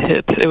alignment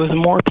tips. It was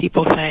more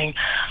people saying,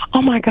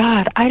 oh my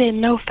God, I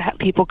didn't know fat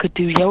people could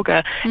do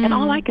yoga. And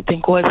all I could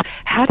think was,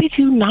 how did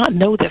you not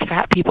know that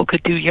fat people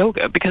could do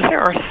yoga? Because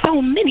there are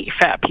so many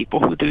fat people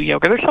who do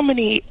yoga. There's so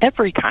many,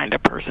 every kind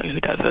of person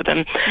who does it.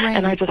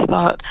 And I just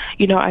thought,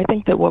 you know, I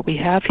think that what we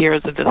have here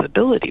is a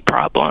visibility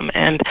problem.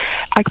 And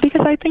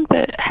because I think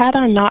that had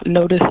I not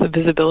noticed the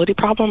visibility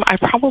problem, I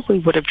probably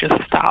would have just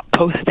stopped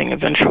posting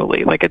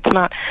eventually. Like, it's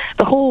not,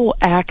 the whole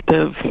act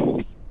of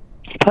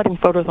putting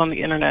photos on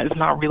the internet is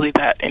not really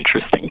that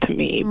interesting to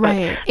me.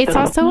 Right. It's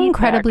also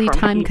incredibly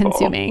time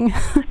consuming.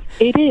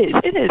 It is.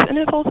 And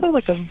it's also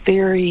like a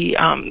very,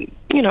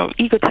 you know,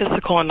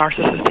 egotistical and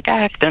narcissistic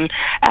act. And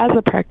as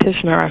a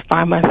practitioner, I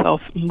find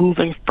myself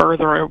moving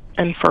further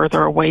and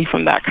further away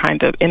from that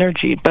kind of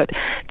energy. But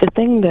the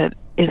thing that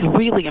is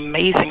really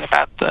amazing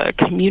about the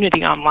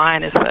community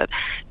online is that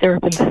there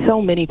have been so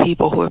many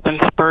people who have been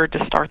spurred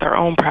to start their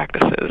own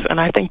practices.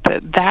 And I think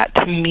that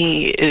to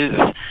me is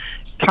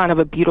kind of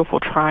a beautiful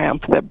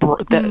triumph that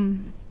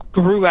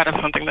grew out of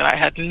something that I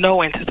had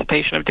no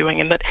anticipation of doing,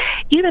 and that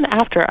even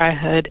after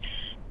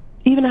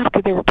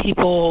there were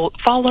people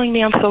following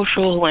me on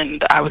social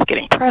and I was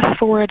getting press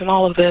for it and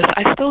all of this,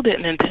 I still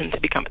didn't intend to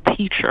become a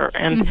teacher.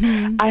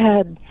 And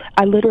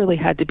I literally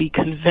had to be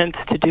convinced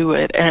to do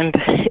it. And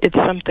it's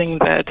something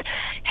that,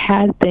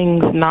 had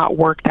things not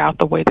worked out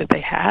the way that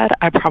they had,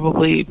 I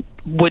probably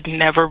would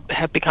never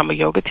have become a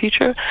yoga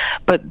teacher.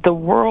 But the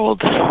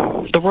world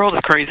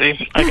is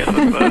crazy, I guess is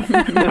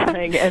the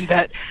thing. And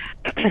that,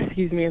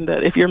 and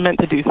that if you're meant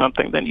to do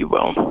something, then you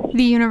will.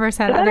 The universe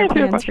had other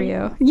plans for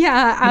you.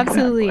 Yeah,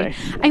 absolutely.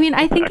 Exactly. I mean,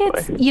 I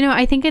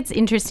think it's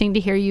interesting to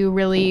hear you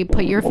really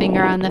put your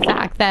finger on the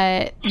fact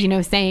that, you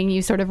know, saying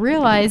you sort of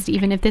realized,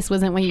 even if this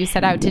wasn't what you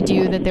set out to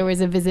do, that there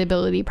was a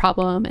visibility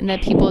problem and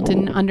that people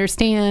didn't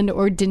understand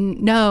or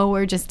didn't know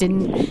or just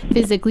didn't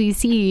physically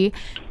see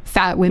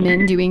fat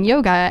women doing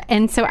yoga.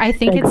 And so I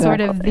think it's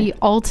sort of the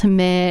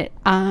ultimate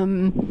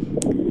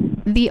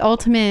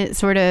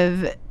sort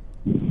of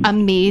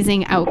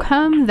amazing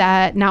outcome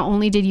that not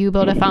only did you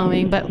build a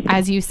following, but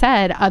as you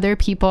said, other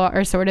people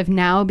are sort of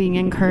now being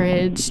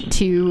encouraged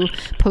to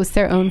post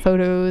their own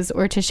photos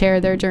or to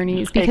share their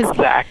journeys. Because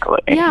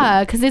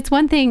because it's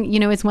one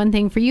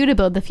thing for you to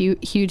build the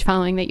huge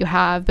following that you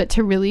have, but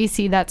to really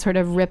see that sort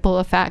of ripple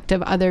effect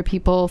of other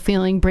people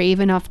feeling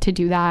brave enough to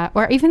do that,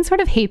 or even sort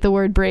of hate the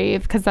word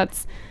brave because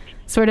that's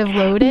sort of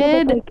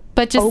loaded,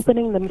 but just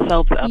opening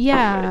themselves up.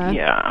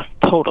 Yeah,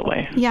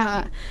 totally.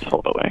 Yeah,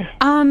 totally.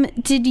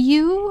 Did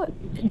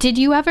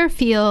you ever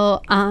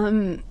feel?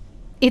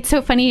 It's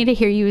so funny to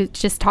hear you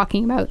just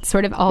talking about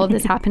sort of all of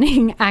this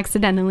happening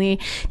accidentally.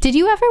 Did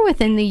you ever,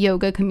 within the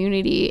yoga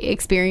community,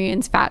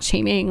 experience fat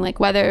shaming, like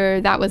whether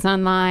that was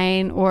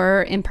online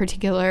or in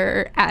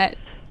particular at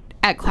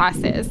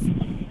classes?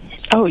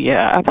 Oh,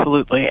 yeah,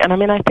 absolutely. And I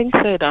mean, I think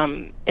that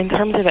in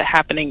terms of it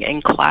happening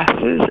in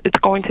classes, it's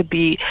going to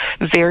be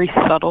very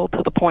subtle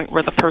to the point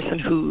where the person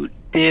who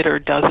did or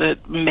does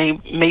it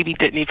maybe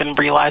didn't even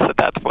realize that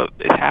that's what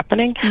is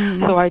happening.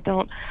 So I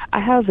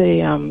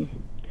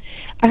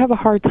have a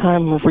hard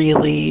time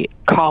really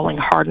calling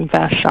hard and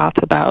fast shots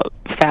about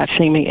fat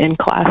shaming in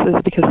classes,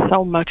 because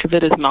so much of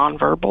it is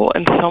nonverbal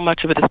and so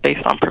much of it is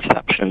based on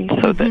perception.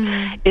 So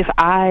that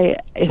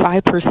if I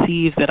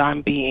perceive that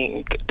I'm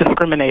being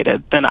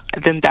discriminated, then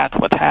that's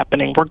what's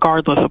happening,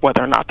 regardless of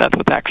whether or not that's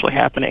what's actually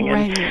happening.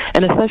 Right.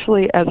 And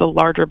especially as a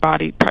larger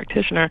body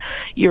practitioner,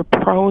 you're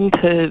prone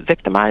to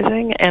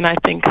victimizing, and I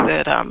think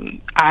that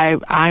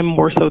I'm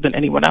more so than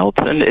anyone else,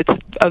 and it's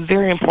a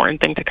very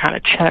important thing to kind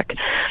of check.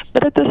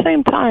 But at the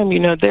same time,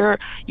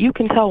 you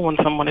can tell when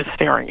someone is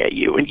staring at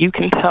you, and you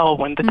can tell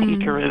when the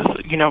teacher is,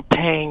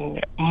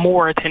 paying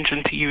more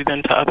attention to you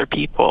than to other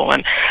people.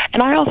 And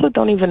I also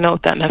don't even know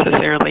if that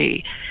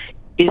necessarily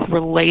is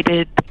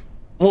related.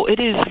 Well,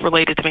 it is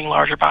related to being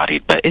larger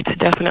bodied, but it's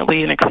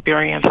definitely an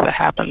experience that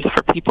happens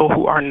for people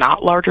who are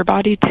not larger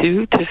bodied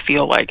too, to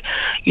feel like,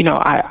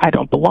 I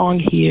don't belong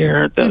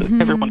here,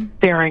 everyone's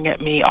staring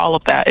at me, all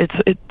of that.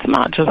 It's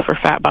not just for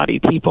fat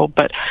bodied people,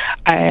 but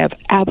I have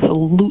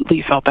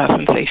absolutely felt that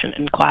sensation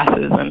in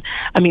classes. And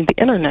I mean, the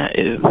internet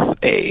is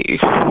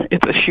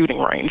it's a shooting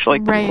range.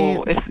 Like,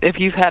 people, if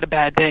you've had a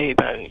bad day,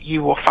 then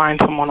you will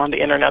find someone on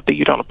the internet that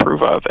you don't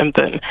approve of and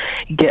then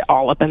get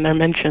all up in their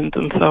mentions.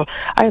 And so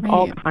I have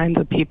all kinds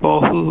of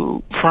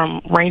people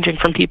ranging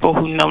from people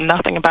who know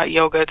nothing about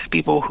yoga to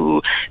people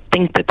who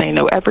think that they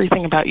know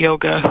everything about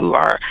yoga, who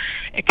are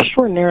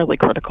extraordinarily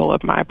critical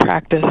of my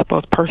practice,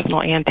 both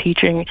personal and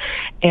teaching.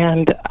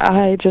 And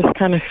I just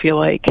kind of feel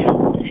like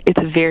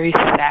it's very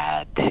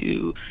sad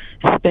to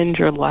spend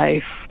your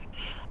life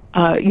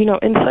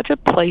in such a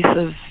place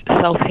of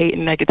self-hate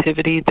and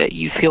negativity that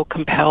you feel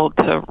compelled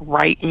to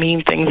write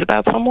mean things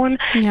about someone.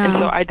 Yeah. And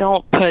so I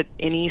don't put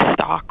any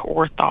stock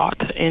or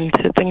thought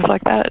into things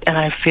like that. And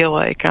I feel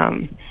like,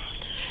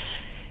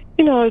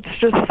 it's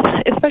just,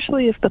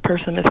 especially if the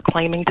person is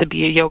claiming to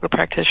be a yoga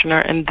practitioner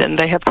and then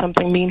they have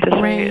something mean to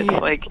say, it's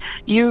like,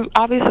 you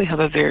obviously have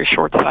a very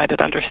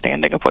short-sighted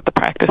understanding of what the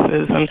practice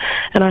is.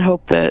 And I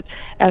hope that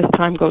as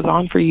time goes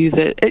on for you,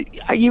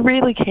 that you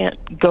really can't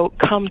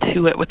come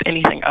to it with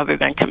anything other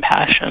than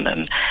compassion.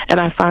 And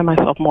I find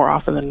myself more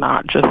often than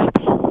not just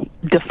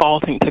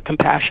defaulting to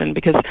compassion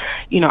because,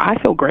 I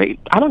feel great.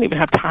 I don't even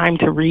have time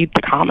to read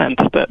the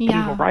comments that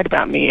people write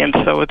about me. And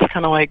so it's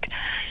kind of like,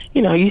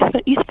 you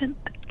spend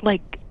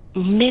like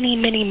many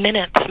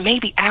minutes,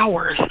 maybe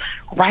hours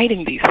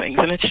writing these things,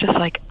 and it's just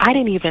like, I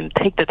didn't even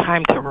take the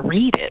time to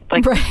read it.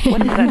 Like,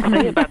 what does that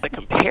say about the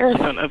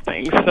comparison of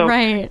things? So,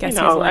 and it's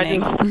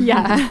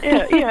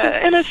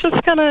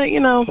just kind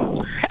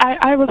of,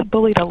 I was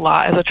bullied a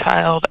lot as a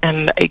child,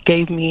 and it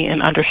gave me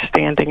an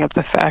understanding of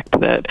the fact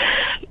that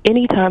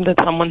anytime that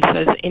someone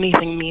says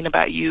anything mean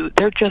about you,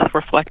 they're just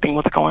reflecting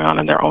what's going on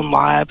in their own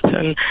lives.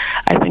 And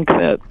I think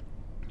that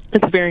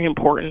it's very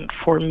important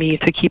for me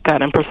to keep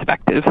that in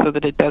perspective so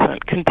that it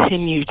doesn't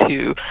continue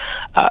to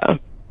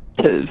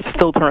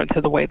filter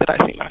into the way that I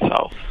see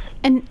myself.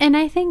 And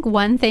I think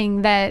one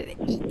thing that,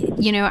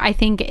 I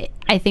think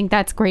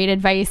that's great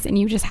advice, and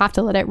you just have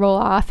to let it roll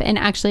off. And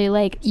actually,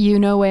 like,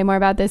 way more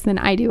about this than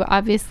I do,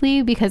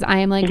 obviously, because I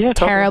am like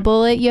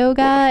terrible at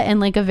yoga and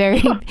like but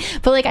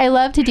like I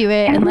love to do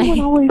it. Everyone and like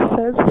always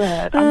says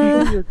that.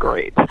 I'm sure you're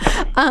great.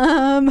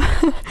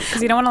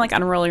 Because you don't want to like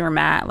unroll your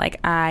mat. Like,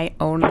 I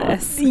own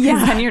this.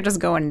 Yeah. Then you're just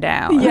going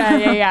down.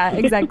 Yeah,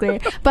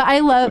 exactly. But I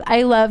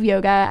love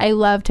yoga. I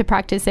love to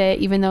practice it,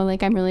 even though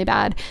like I'm really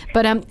bad.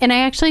 But and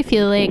I actually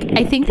feel like,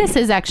 I think this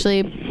is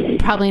actually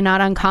probably not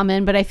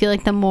uncommon, but I feel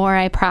like the more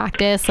I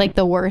practice, like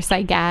the worse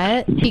I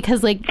get,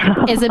 because like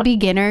as a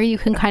beginner, you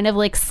can kind of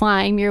like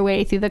slime your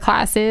way through the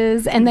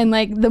classes, and then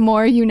like the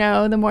more you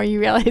know, the more you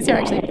realize you're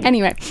actually,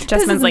 anyway.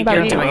 Jessamyn's like,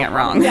 you're doing it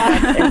wrong.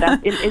 Yeah.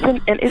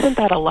 Isn't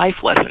that a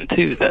life lesson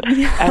too, that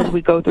as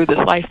we go through this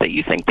life that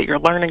you think that you're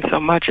learning so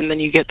much, and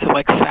then you get to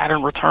like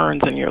Saturn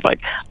returns and you're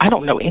like, I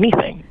don't know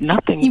anything.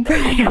 Nothing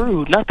is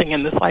true. Nothing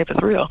in this life is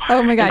real.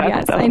 Oh my God,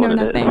 yes. I know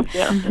nothing.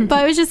 Yeah. But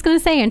I was just going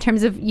to say, in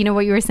terms of,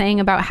 what you were saying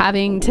about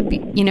having to be,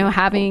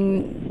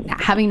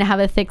 having to have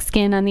a thick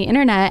skin on the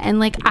internet, and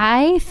like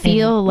I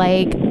feel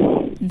like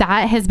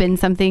that has been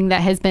something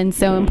that has been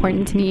so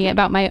important to me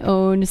about my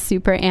own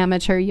super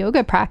amateur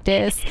yoga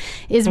practice,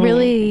 is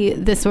really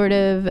the sort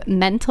of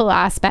mental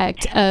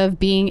aspect of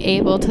being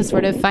able to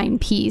sort of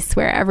find peace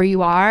wherever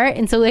you are.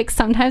 And so like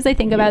sometimes I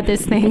think about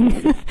this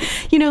thing,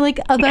 like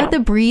about the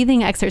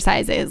breathing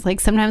exercises. Like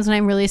sometimes when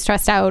I'm really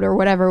stressed out or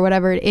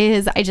whatever it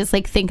is, I just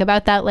like think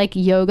about that like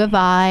yoga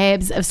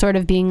vibes of sort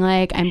of being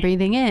like, I'm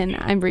breathing in,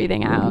 I'm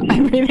breathing out,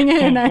 I'm breathing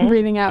in, I'm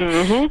breathing out.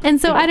 And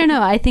so I don't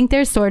know, I think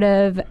there's sort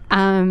of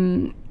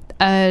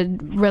a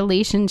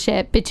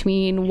relationship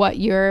between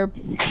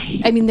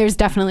there's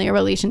definitely a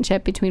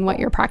relationship between what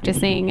you're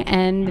practicing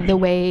and the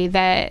way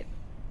that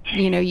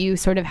you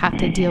sort of have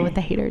to deal with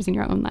the haters in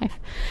your own life.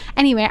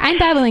 Anyway, I'm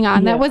babbling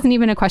on. That wasn't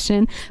even a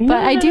question, but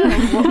I do.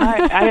 Well,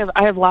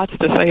 I have lots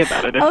to say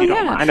about it. If you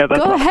don't mind. I know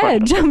that's Go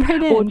ahead, jump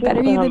right in. Well,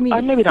 better you than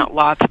me. Maybe not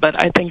lots, but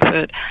I think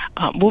that,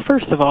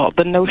 first of all,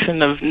 the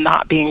notion of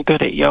not being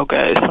good at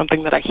yoga is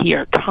something that I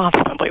hear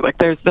constantly. Like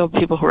there'll be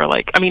people who are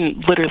like,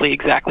 literally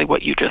exactly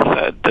what you just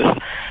said. This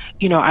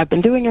I've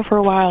been doing it for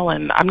a while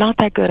and I'm not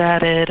that good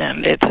at it,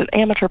 and it's an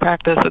amateur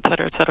practice, et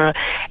cetera, et cetera.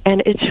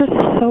 And it's just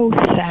so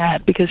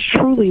sad because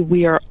truly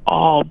we are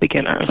all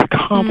beginners.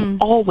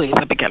 Always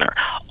a beginner.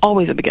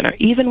 Always a beginner.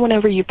 Even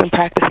whenever you've been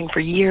practicing for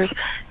years,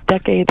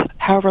 decades,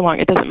 however long,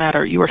 it doesn't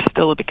matter. You are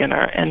still a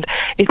beginner. And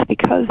it's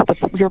because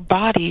your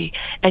body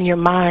and your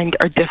mind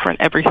are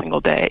different every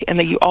single day, and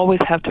that you always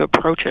have to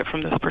approach it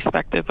from this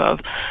perspective of,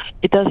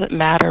 it doesn't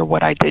matter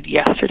what I did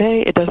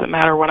yesterday. It doesn't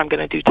matter what I'm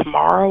going to do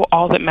tomorrow.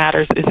 All that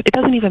matters is, it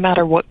doesn't even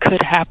matter what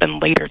could happen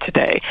later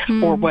today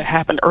or what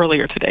happened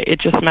earlier today. It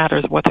just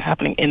matters what's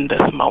happening in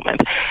this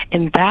moment.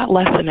 And that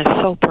lesson is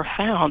so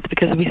profound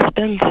because we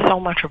spend so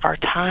much of our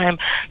time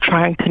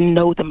trying to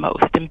know the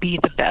most and be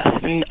the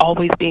best and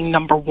always being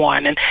number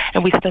one.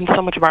 And we spend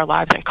so much of our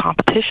lives in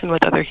competition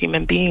with other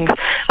human beings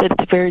that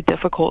it's very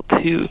difficult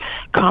to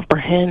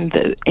comprehend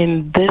that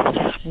in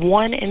this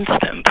one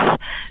instance,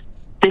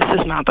 this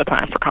is not the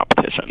time for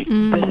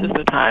competition. This is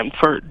the time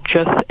for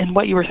just, and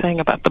what you were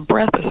saying about the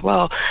breath as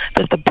well,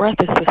 that the breath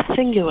is the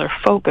singular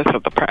focus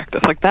of the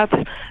practice. Like that's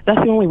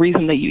the only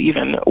reason that you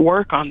even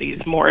work on these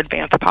more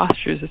advanced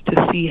postures, is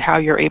to see how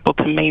you're able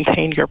to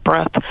maintain your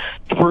breath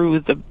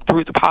through the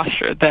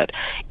posture, that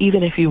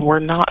even if you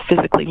were not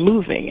physically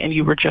moving and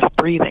you were just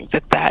breathing,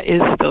 that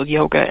is still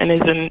yoga and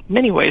is in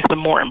many ways the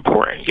more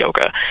important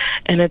yoga.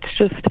 And it's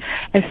just,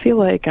 I feel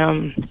like,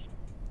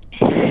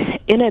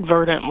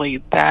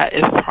 inadvertently, that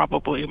is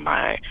probably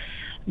my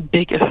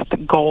biggest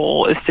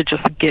goal, is to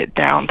just get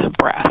down to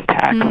brass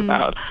tacks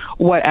about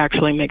what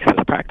actually makes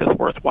this practice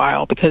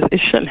worthwhile, because it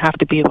shouldn't have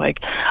to be like,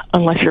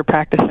 unless you're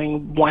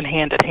practicing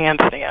one-handed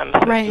handstands,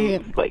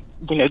 right? Like,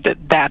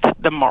 that's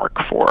the mark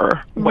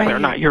for whether or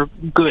not you're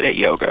good at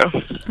yoga.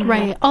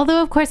 Right.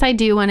 Although, of course, I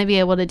do want to be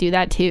able to do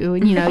that too.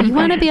 You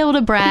want to be able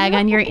to brag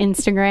on your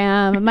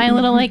Instagram. My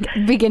little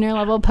beginner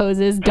level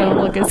poses don't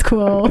look as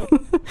cool.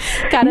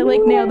 Gotta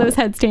nail those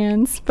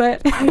headstands.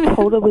 But I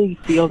totally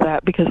feel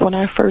that, because when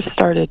I first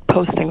started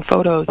posting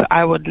photos,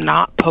 I would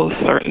not post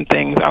certain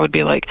things. I would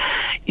be like,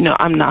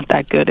 I'm not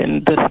that good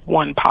in this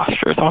one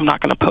posture, so I'm not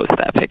going to post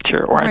that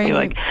picture. Or I'd be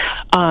like,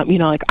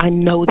 I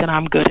know that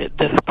I'm good at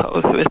this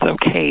pose, so it's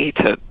okay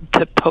to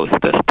post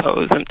this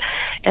pose.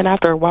 And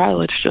after a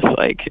while, it's just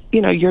like,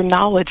 your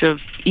knowledge of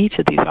each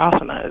of these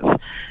asanas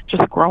is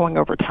just growing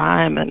over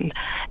time.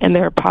 And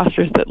there are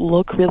postures that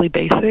look really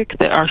basic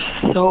that are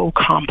so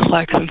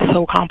complex and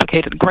so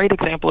complicated. Great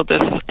example of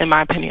this, in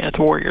my opinion, is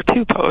Warrior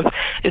Two pose.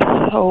 It's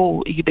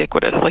so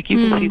ubiquitous. Like,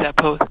 you can see that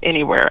pose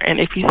anywhere. And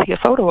if you see a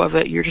photo of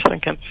it, you're just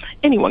thinking,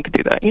 anyone could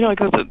do that.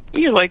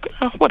 You're like,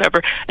 oh,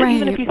 whatever. And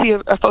even if you see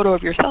a photo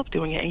of yourself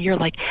doing it and you're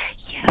like,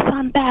 yes,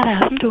 I'm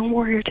badass, I'm doing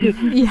Warrior Two,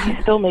 you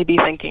still may be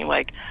thinking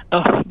like,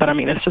 oh, but I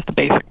mean, it's just a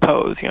basic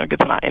pose.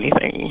 It's not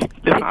anything,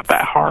 it's not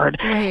that hard.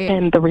 Right.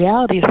 And the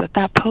reality is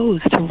that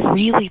pose, to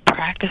really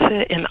practice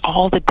it in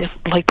all the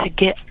different,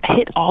 to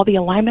hit all the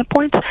alignment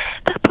points,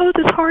 that pose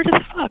is hard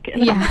as fuck.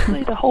 And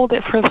actually to hold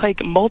it for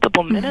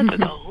multiple minutes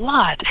is a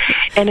lot.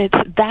 And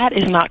that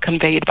is not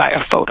conveyed by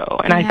a photo.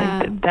 And I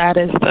think that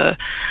is the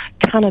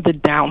kind of the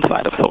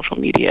downside of social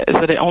media, is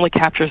that it only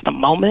captures the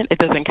moment. It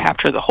doesn't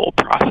capture the whole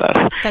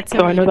process.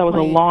 So I know that was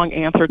a long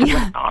answer to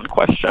a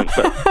non-question,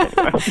 but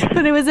anyway.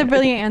 But it was a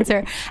brilliant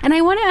answer. And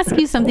I want to ask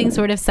you something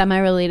sort of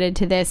semi-related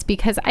to this,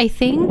 because I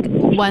think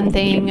one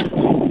thing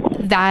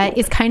that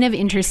is kind of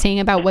interesting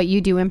about what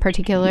you do in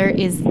particular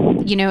is,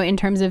 in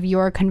terms of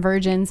your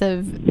convergence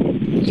of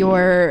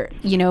your,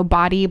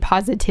 body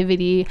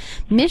positivity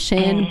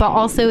mission, but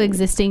also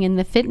existing in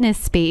the fitness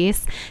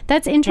space.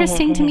 That's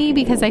interesting to me,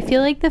 because I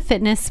feel like the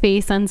fitness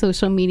space on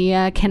social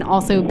media can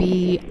also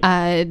be,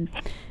 how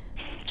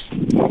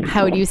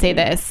would you say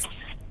this?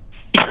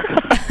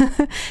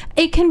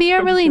 It can be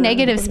a really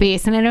negative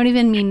space, and I don't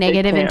even mean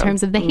negative in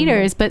terms of the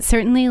haters, but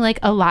certainly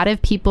a lot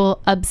of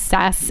people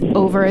obsess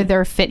over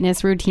their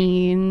fitness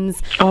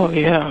routines.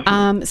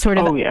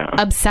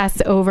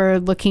 Obsess over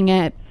looking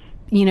at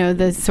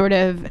the sort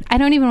of, I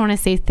don't even want to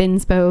say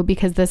thinspo,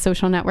 because the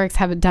social networks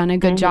have done a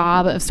good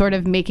job of sort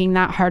of making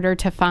that harder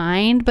to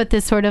find, but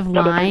this sort of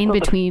line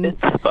between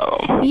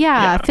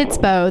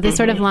Fitspo, this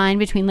sort of line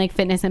between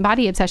fitness and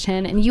body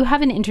obsession. And you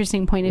have an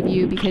interesting point of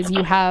view, because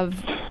you have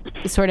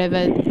sort of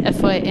a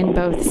foot in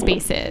both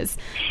spaces.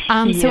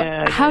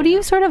 So how do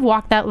you sort of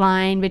walk that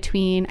line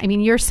between, I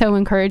mean, you're so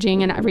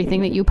encouraging in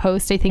everything that you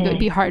post. I think it would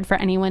be hard for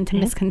anyone to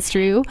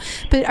misconstrue,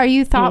 but are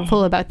you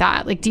thoughtful about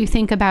that? Do you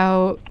think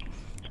about,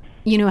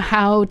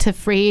 how to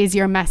phrase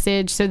your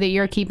message so that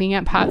you're keeping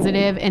it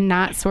positive and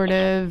not sort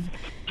of,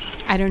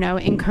 I don't know,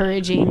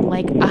 encouraging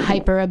a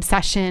hyper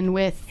obsession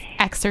with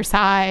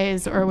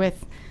exercise or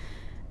with,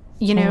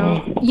 all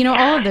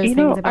of those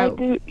things about.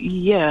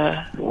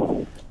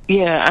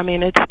 Yeah, I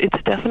mean, it's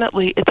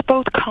definitely, it's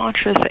both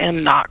conscious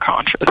and not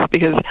conscious,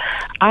 because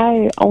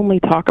I only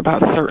talk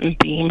about certain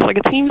themes.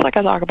 It seems like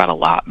I talk about a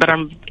lot, but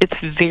it's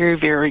very,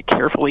 very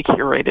carefully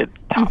curated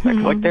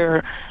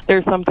topics.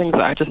 There's some things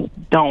that I just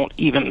don't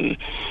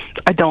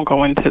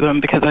go into them,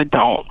 because I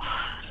don't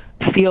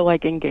feel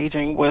like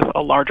engaging with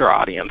a larger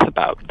audience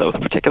about those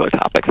particular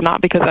topics,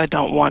 not because I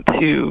don't want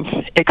to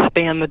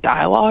expand the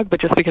dialogue, but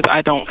just because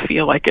I don't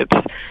feel like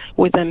it's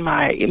within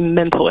my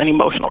mental and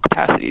emotional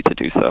capacity to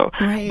do so.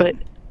 Right. But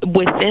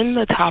within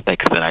the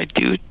topics that I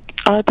do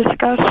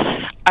discuss,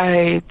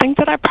 I think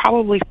that I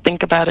probably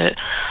think about it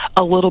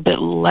a little bit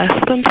less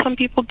than some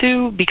people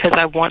do, because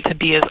I want to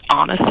be as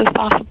honest as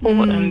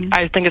possible. And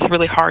I think it's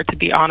really hard to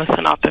be honest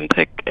and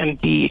authentic and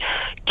be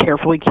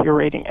carefully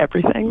curating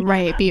everything.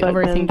 Right, be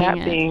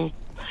overthinking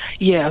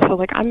it. So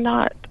like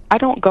I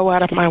don't go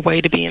out of my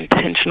way to be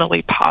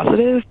intentionally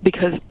positive,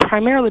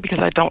 primarily because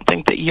I don't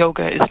think that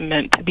yoga is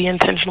meant to be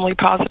intentionally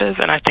positive,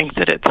 and I think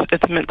that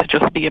it's meant to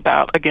just be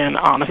about, again,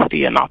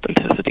 honesty and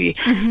authenticity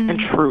and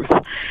truth.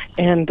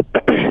 And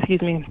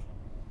excuse me,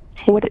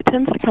 what it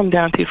tends to come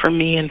down to for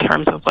me in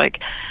terms of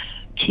like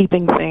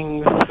keeping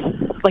things,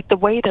 like the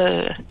way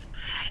to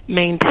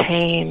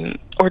maintain,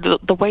 or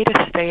the way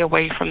to stay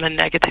away from the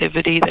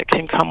negativity that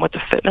can come with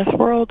the fitness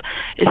world,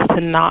 is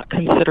to not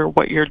consider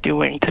what you're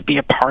doing to be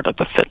a part of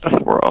the fitness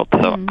world.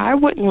 So I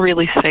wouldn't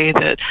really say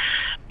that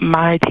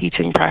my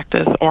teaching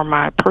practice or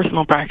my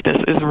personal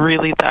practice is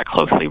really that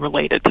closely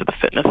related to the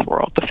fitness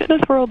world. The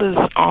fitness world is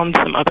on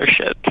some other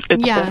shit.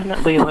 It's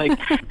definitely like,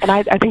 and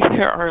I think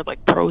there are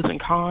like pros and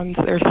cons.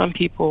 There are some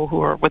people who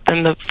are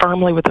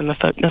firmly within the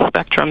fitness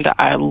spectrum that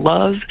I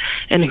love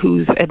and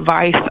whose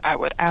advice I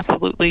would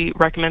absolutely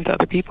recommend to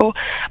other people.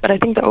 But I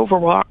think that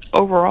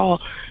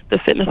overall, the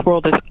fitness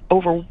world is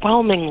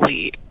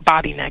overwhelmingly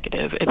body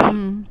negative.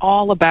 It's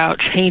all about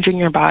changing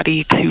your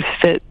body to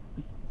fit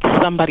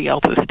somebody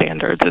else's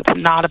standards. It's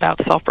not about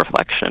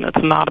self-reflection.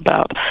 It's not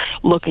about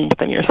looking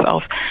within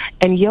yourself.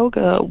 And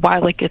yoga,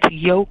 while it gets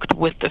yoked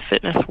with the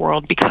fitness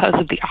world because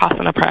of the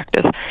asana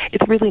practice,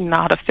 it's really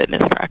not a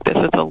fitness practice.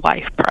 It's a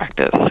life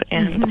practice.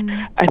 And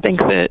I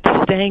think that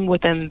staying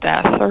within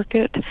that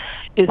circuit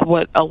is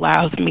what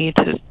allows me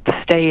to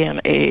stay in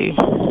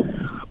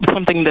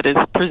something that is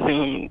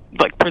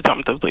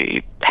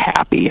presumptively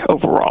happy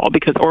overall,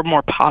 or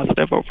more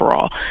positive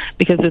overall,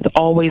 because it's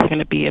always going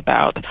to be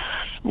about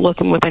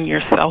looking within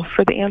yourself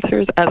for the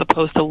answers as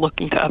opposed to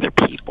looking to other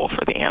people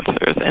for the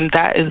answers. And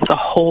that is the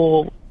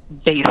whole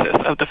basis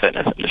of the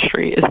fitness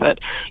industry, is that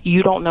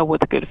you don't know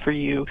what's good for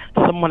you.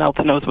 Someone else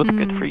knows what's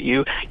good for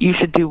you. You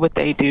should do what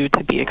they do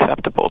to be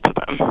acceptable to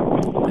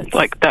them.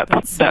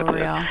 That's so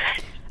real.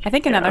 I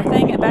think another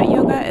thing about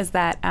yoga is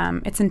that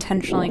it's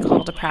intentionally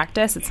called a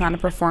practice. It's not a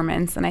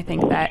performance. And I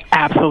think that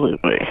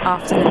absolutely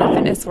often in the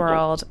fitness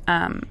world,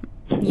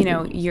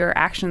 your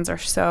actions are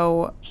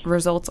so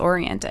results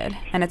oriented,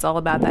 and it's all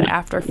about that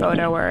after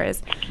photo,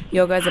 whereas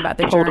yoga is about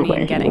the journey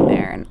and getting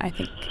there. And I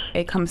think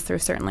it comes through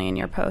certainly in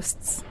your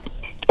posts.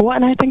 Well,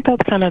 and I think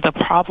that's kind of the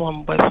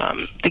problem with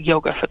the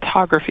yoga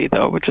photography,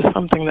 though, which is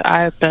something that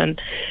I have been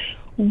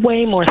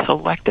way more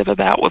selective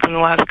about within the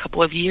last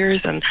couple of years.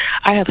 And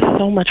I have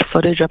so much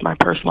footage of my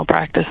personal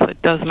practice that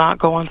does not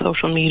go on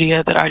social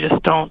media that I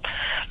just don't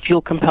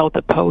feel compelled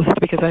to post,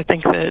 because I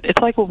think that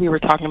it's like what we were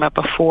talking about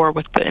before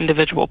with the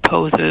individual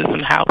poses,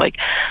 and how like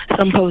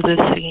some poses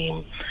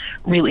seem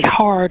really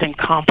hard and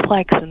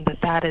complex, and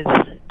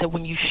that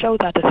when you show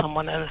that to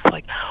someone and it's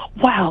like,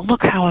 wow,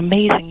 look how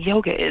amazing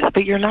yoga is,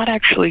 but you're not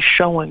actually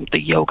showing the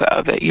yoga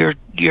of it. You're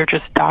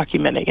just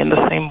documenting in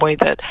the same way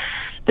that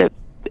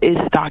is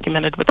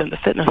documented within the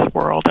fitness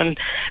world. And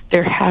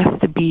there has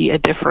to be a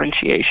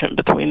differentiation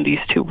between these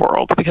two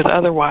worlds, because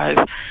otherwise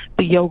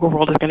the yoga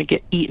world is going to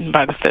get eaten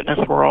by the fitness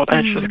world,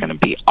 and it's just going to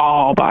be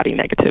all body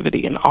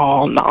negativity and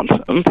all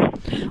nonsense.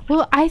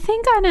 Well, I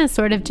think on a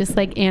sort of just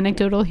like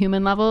anecdotal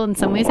human level, in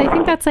some ways, I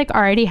think that's like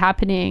already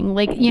happening.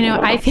 Like,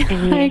 I feel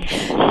like,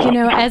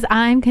 as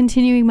I'm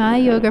continuing my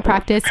yoga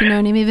practice, and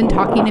I'm even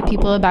talking to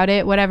people about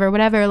it, whatever,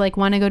 like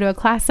want to go to a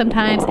class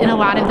sometimes, and a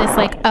lot of this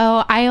like,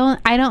 I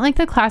don't like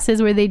the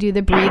classes where they do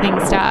the breathing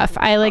stuff.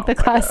 I like the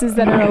classes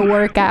that are a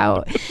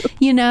workout,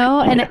 and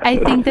I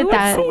think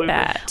that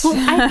well,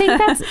 I think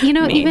that's,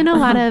 even a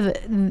lot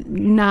of,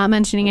 not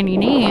mentioning any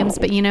names,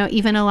 but,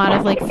 even a lot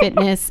of like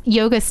fitness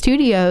yoga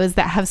studios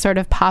that have sort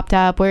of popped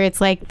up where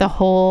it's like the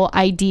whole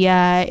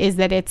idea is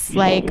that it's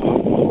like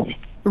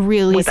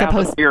really without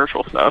supposed the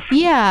spiritual stuff.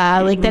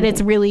 Yeah, like that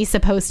it's really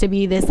supposed to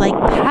be this like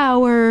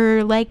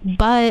power, like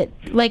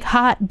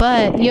hot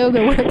butt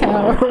yoga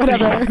workout or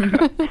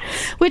whatever.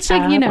 Which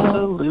like,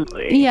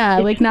 absolutely. Yeah,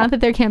 like not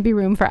that there can't be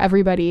room for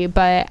everybody,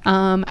 but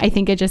I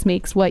think it just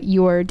makes what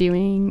you're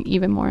doing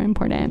even more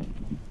important.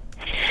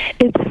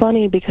 It's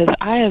funny because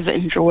I have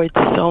enjoyed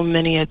so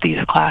many of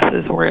these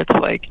classes where it's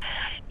like,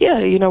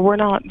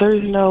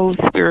 there's no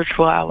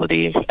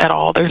spirituality at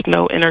all. There's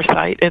no inner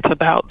sight. It's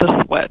about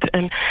the sweat.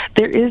 And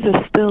there is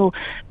the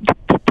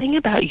thing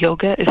about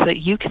yoga is that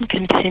you can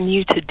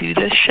continue to do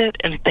this shit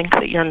and think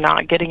that you're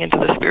not getting into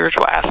the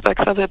spiritual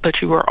aspects of it,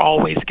 but you are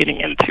always getting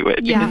into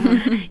it. Yeah.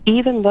 Because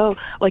even though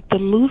like the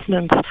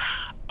movements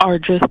are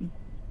just,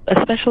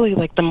 especially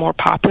like the more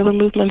popular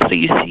movements that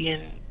you see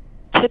in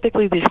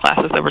typically these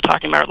classes that we're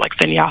talking about are like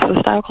vinyasa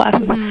style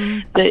classes,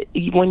 that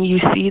when you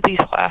see these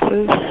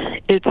classes,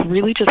 it's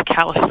really just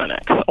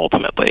calisthenics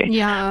ultimately.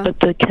 Yeah. But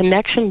the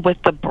connection with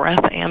the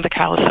breath and the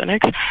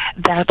calisthenics,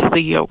 that's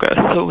the yoga.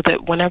 So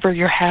that whenever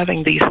you're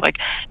having these like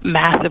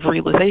massive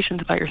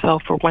realizations about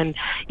yourself, or when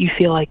you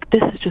feel like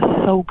this is just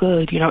so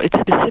good, you know, it's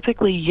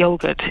specifically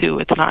yoga too.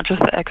 It's not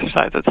just the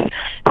exercise. It's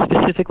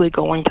specifically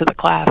going to the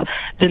class.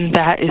 Then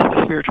that is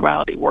the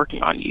spirituality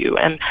working on you.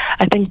 And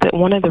I think that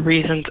one of the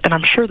reasons, and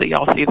I'm sure that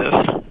y'all see this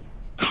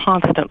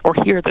or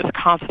hear this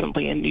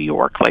constantly in New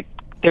York, like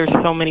there's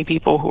so many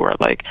people who are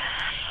like,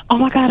 oh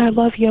my God, I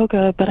love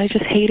yoga, but I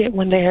just hate it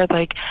when they're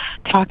like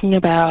talking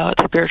about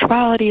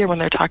spirituality or when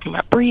they're talking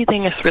about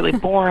breathing. It's really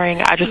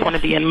boring. I just want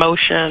to be in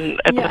motion,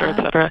 et cetera, et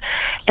cetera.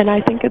 And I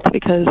think it's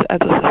because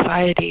as a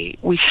society,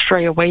 we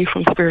stray away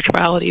from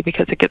spirituality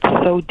because it gets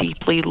so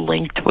deeply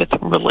linked with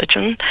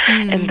religion,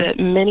 and that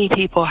many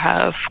people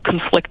have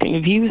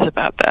conflicting views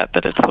about that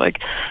it's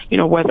like, you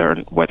know,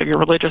 whether you're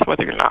religious,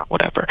 whether you're not,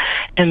 whatever.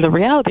 And the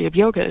reality of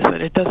yoga is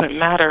that it doesn't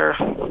matter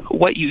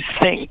what you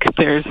think.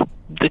 There's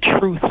the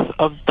truth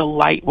of the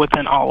light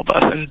within all of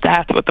us, and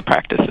that's what the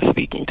practice is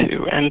speaking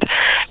to. And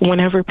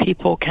whenever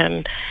people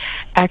can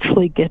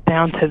actually get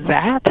down to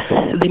that,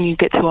 then you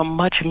get to a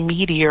much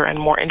meatier and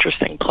more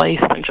interesting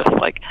place than just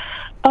like,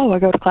 oh, I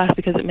go to class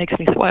because it makes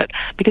me sweat.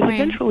 Because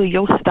eventually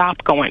you'll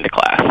stop going to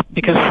class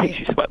because it makes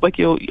you sweat. Like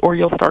you'll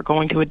start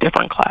going to a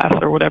different class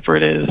or whatever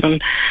it is.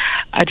 And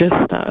I just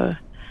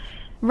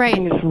I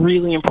think it's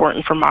really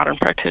important for modern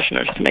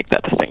practitioners to make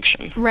that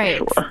distinction. Right.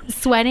 Sure.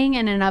 Sweating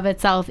in and of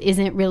itself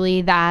isn't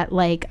really that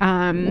like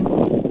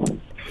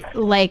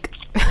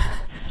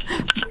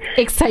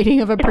exciting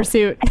of a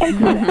pursuit.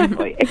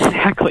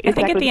 Exactly. I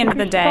think at the end of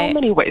the day, so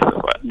many ways of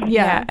sweat.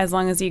 Yeah, as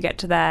long as you get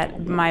to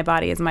that my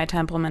body is my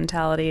temple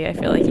mentality, I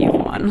feel like you've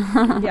won.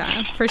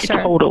 Yeah, for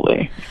sure.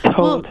 Totally.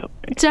 Well,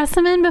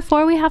 Jessamyn,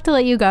 before we have to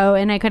let you go,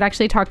 and I could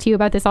actually talk to you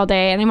about this all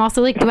day, and I'm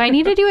also like, do I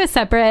need to do a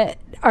separate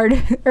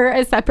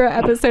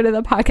episode of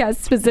the podcast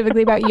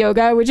specifically about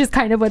yoga, which is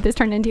kind of what this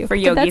turned into. For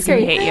yogis who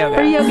hate yoga.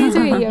 For yogis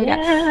who hate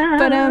yoga.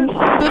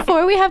 But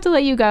before we have to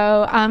let you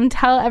go,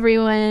 tell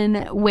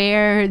everyone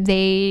where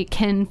they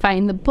can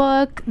find the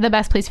book, the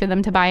best place for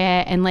them to buy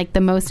it, and like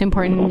the most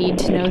important need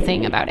to know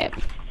thing about it.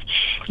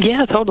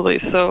 Yeah, totally.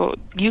 So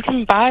you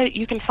can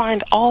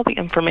find all the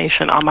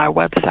information on my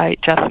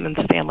website,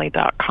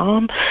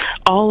 JessamynStanley.com.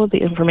 All of the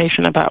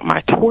information about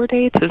my tour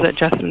dates is at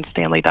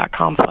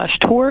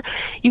JessamynStanley.com/tour.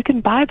 You can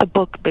buy the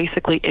book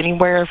basically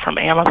anywhere from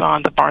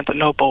Amazon to Barnes &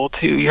 Noble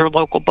to your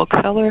local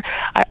bookseller.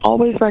 I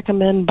always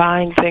recommend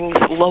buying things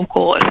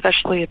local,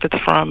 especially if it's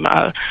from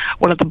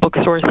one of the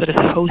bookstores that is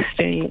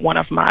hosting one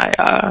of my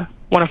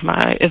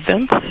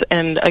events.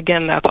 And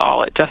again, that's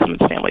all at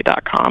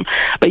JessamynStanley.com.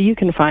 But you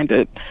can find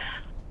it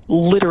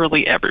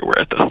literally everywhere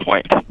at this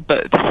point.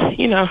 But,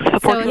 you know,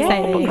 support your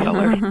local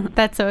bookseller.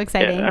 That's so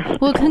exciting. Yeah.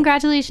 Well,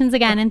 congratulations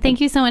again, and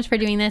thank you so much for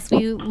doing this.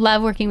 We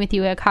love working with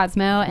you at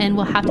Cosmo, and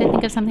we'll have to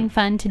think of something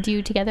fun to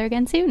do together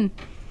again soon.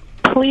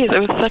 Please, it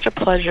was such a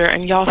pleasure,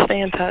 and y'all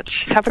stay in touch.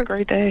 Have a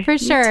great day. For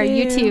sure.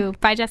 You too.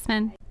 Bye,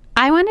 Jessamyn.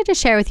 I wanted to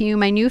share with you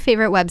my new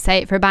favorite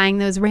website for buying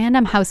those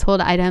random household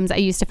items I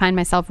used to find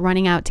myself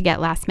running out to get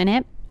last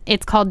minute.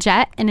 It's called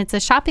Jet, and it's a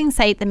shopping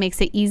site that makes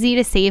it easy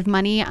to save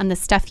money on the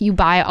stuff you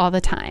buy all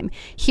the time.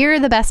 Here are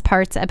the best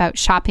parts about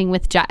shopping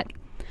with Jet.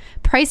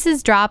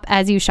 Prices drop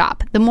as you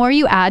shop. The more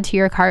you add to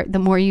your cart, the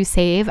more you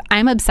save.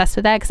 I'm obsessed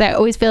with that because I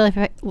always feel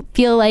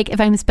like if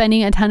I'm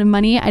spending a ton of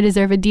money, I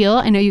deserve a deal.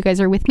 I know you guys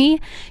are with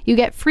me. You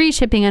get free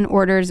shipping on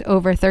orders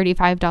over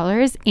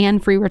 $35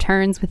 and free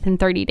returns within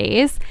 30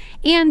 days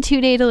and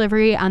 2-day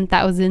delivery on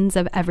thousands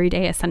of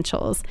everyday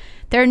essentials.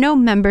 There are no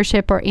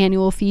membership or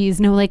annual fees,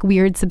 no like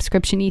weird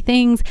subscription-y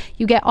things.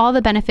 You get all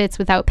the benefits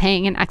without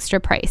paying an extra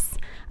price.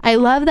 I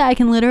love that I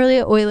can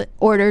literally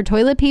order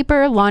toilet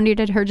paper, laundry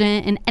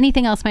detergent, and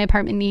anything else my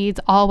apartment needs,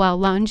 all while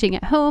lounging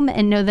at home,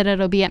 and know that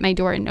it'll be at my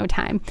door in no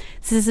time.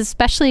 This is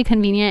especially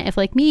convenient if,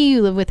 like me,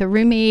 you live with a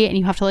roommate and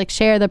you have to like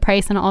share the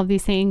price on all of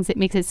these things. It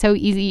makes it so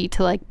easy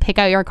to like pick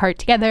out your cart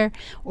together,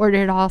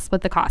 order it all,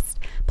 split the cost.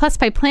 Plus,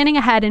 by planning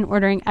ahead and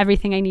ordering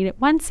everything I need at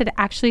once, it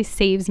actually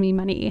saves me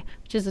money,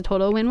 which is a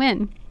total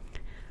win-win.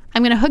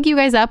 I'm going to hook you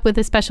guys up with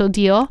a special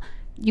deal.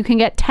 You can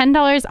get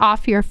 $10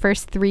 off your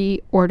first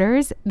 3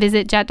 orders.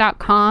 Visit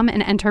jet.com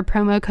and enter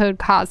promo code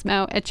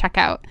Cosmo at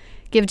checkout.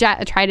 Give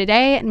Jet a try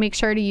today and make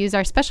sure to use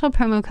our special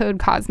promo code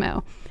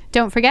Cosmo.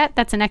 Don't forget,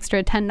 that's an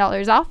extra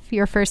 $10 off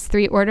your first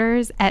 3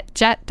 orders at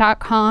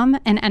jet.com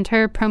and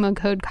enter promo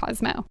code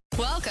Cosmo.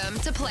 Welcome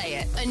to Play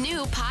It, a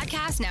new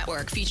podcast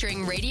network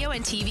featuring radio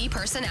and TV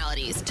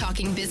personalities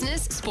talking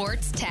business,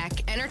 sports,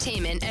 tech,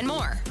 entertainment, and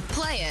more.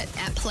 Play it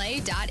at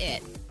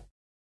play.it.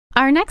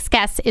 Our next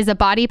guest is a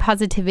body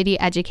positivity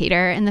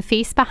educator and the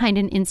face behind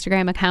an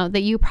Instagram account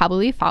that you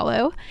probably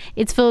follow.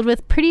 It's filled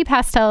with pretty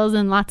pastels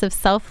and lots of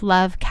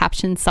self-love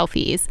caption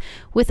selfies.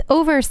 With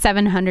over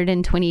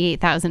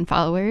 728,000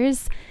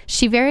 followers,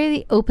 she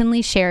very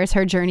openly shares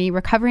her journey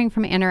recovering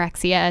from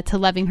anorexia to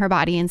loving her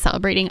body and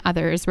celebrating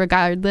others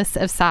regardless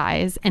of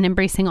size and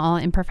embracing all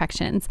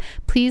imperfections.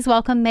 Please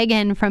welcome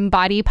Megan from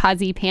Body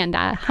Posi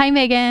Panda. Hi,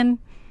 Megan.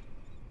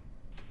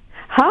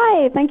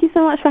 Hi, thank you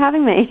so much for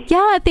having me.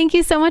 Yeah, thank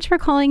you so much for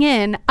calling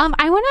in.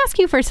 I want to ask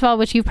you, first of all,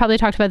 which you've probably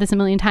talked about this a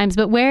million times,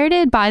 but where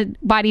did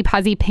Body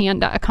Posi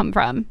Panda come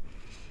from?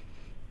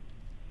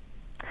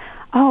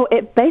 Oh,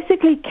 it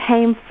basically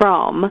came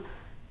from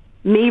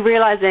me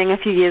realizing a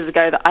few years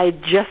ago that I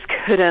just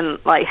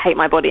couldn't hate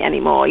my body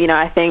anymore.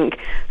 I think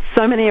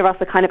so many of us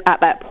are kind of at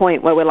that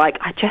point where we're like,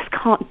 I just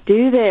can't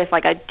do this.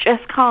 I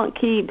just can't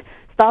keep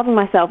starving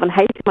myself and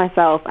hating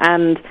myself.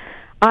 And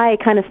I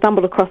kind of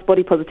stumbled across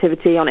body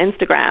positivity on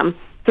Instagram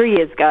 3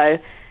 years ago,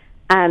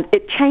 and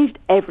it changed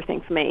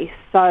everything for me.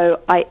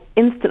 So I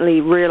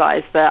instantly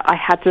realized that I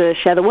had to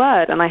share the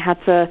word, and I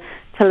had to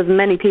tell as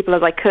many people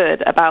as I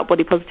could about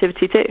body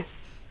positivity too.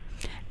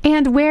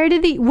 And where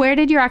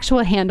did your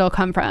actual handle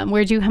come from?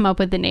 Where did you come up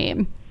with the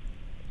name?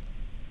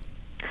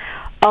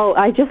 Oh,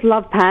 I just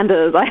love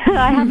pandas.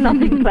 I have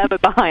nothing clever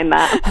behind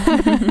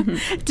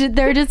that.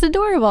 They're just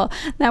adorable.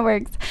 That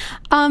works.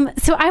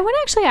 So I want to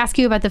actually ask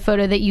you about the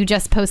photo that you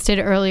just posted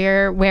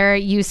earlier, where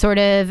you sort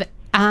of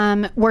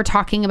were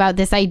talking about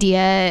this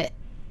idea,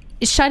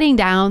 shutting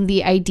down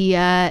the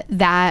idea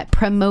that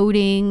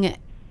promoting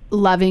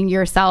loving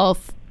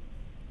yourself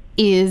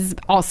is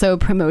also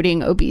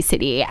promoting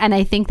obesity. And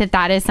I think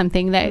that is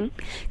something that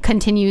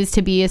continues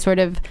to be a sort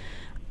of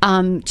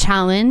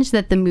challenge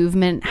that the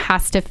movement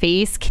has to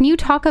face. Can you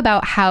talk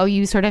about how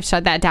you sort of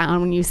shut that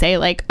down when you say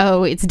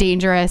it's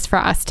dangerous for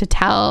us to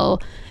tell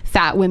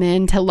fat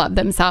women to love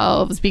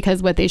themselves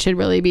because what they should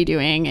really be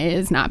doing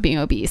is not being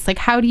obese?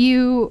 How do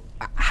you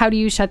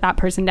shut that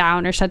person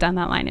down or shut down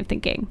that line of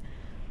thinking?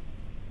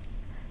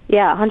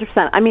 Yeah,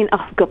 100%. I mean,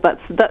 oh God,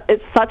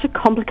 it's such a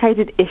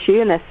complicated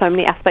issue, and there's so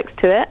many aspects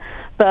to it.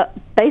 But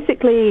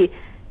basically,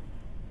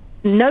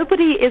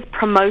 nobody is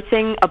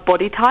promoting a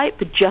body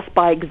type just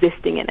by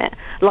existing in it.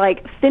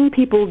 Thin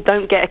people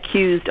don't get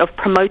accused of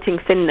promoting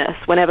thinness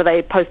whenever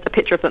they post a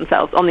picture of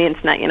themselves on the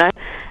internet,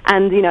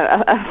 And,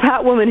 a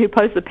fat woman who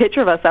posts a picture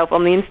of herself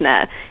on the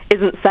internet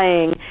isn't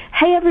saying,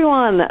 hey,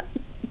 everyone,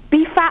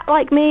 be fat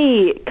like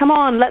me. Come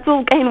on, let's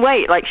all gain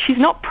weight. She's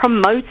not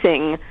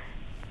promoting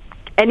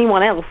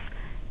anyone else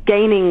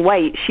gaining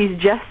weight. She's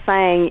just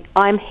saying,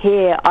 I'm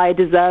here, I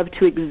deserve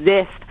to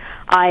exist,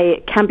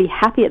 I can be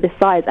happy at this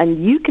size,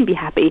 and you can be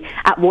happy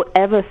at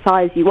whatever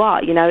size you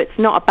are. It's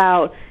not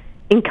about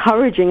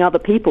encouraging other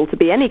people to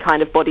be any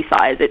kind of body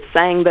size. It's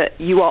saying that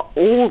you are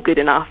all good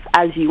enough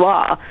as you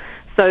are.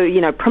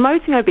 So,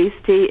 promoting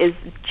obesity is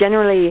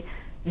generally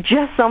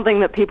just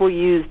something that people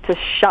use to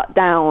shut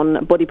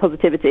down body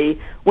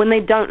positivity when they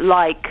don't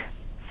like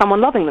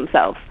someone loving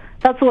themselves.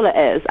 That's all it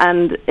is,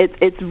 and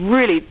it's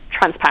really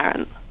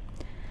transparent.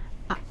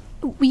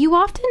 You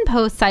often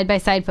post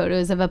side-by-side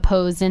photos of a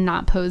posed and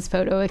not posed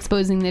photo,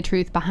 exposing the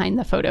truth behind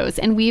the photos.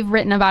 And we've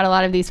written about a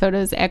lot of these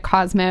photos at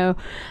Cosmo.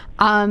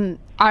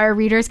 Our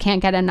readers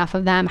can't get enough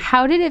of them.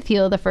 How did it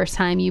feel the first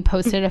time you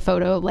posted a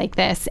photo like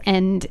this,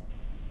 and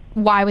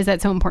why was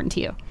that so important to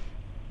you?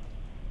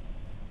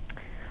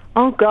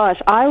 Oh,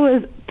 gosh, I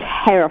was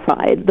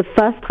terrified the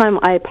first time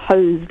I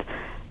posed,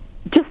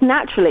 just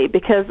naturally,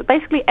 because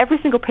basically every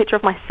single picture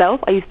of myself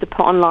I used to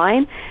put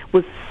online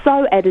was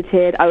so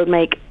edited. I would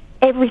make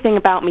everything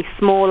about me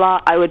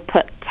smaller. I would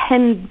put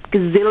 10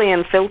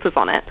 gazillion filters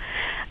on it.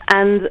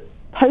 And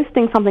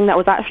posting something that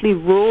was actually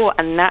raw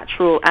and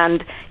natural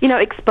and,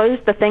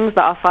 exposed the things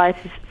that our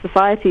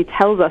society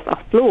tells us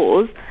are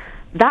flaws,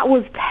 that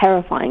was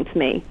terrifying to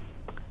me,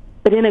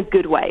 but in a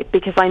good way,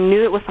 because I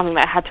knew it was something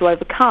that I had to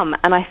overcome.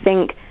 And I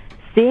think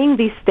seeing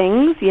these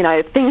things,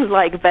 things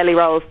like belly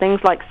rolls, things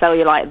like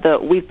cellulite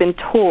that we've been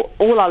taught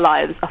all our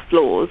lives are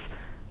flaws,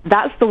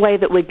 that's the way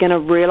that we're going to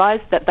realize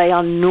that they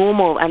are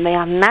normal and they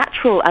are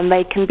natural and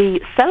they can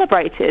be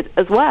celebrated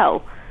as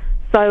well.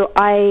 So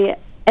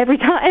every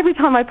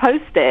time I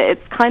post it,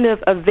 it's kind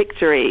of a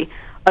victory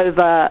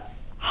over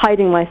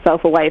hiding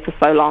myself away for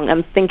so long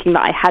and thinking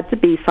that I had to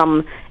be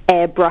some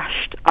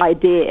airbrushed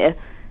idea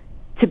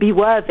to be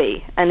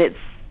worthy. And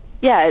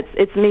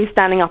it's me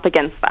standing up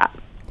against that.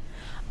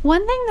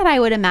 One thing that I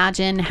would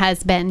imagine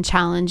has been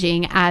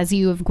challenging as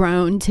you have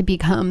grown to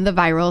become the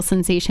viral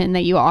sensation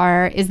that you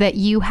are is that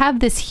you have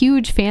this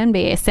huge fan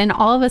base, and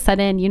all of a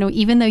sudden,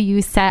 even though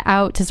you set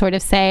out to sort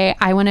of say,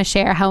 I want to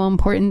share how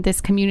important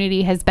this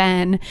community has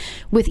been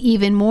with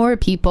even more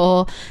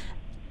people,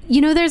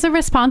 there's a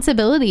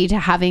responsibility to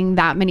having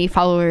that many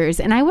followers.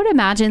 And I would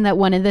imagine that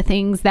one of the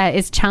things that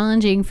is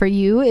challenging for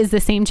you is the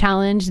same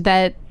challenge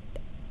that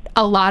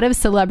a lot of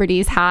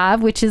celebrities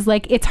have, which is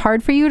it's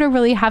hard for you to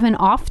really have an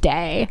off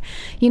day.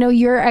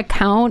 Your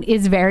account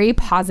is very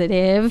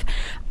positive.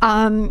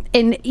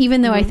 And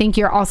even though I think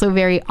you're also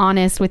very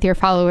honest with your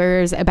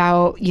followers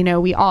about,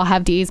 we all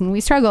have days when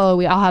we struggle,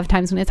 we all have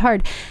times when it's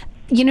hard.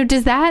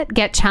 Does that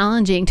get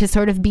challenging to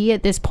sort of be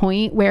at this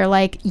point where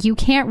you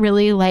can't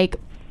really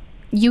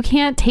you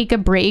can't take a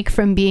break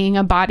from being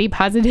a body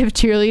positive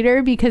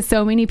cheerleader because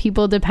so many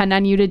people depend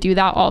on you to do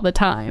that all the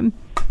time?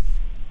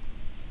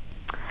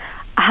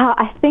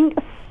 I think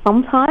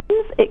sometimes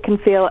it can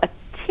feel a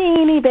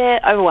teeny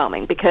bit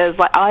overwhelming because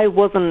like I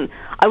was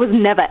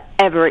never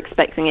ever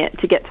expecting it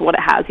to get to what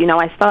it has. You know,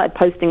 I started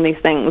posting these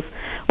things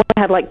when I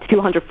had like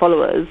 200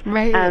 followers,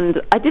 right.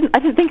 And I didn't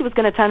think it was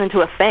going to turn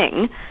into a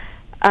thing,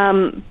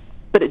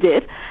 but it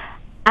did.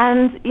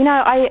 And, you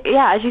know,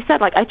 as you said,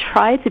 like, I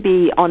try to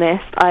be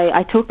honest.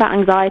 I talk about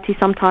anxiety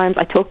sometimes.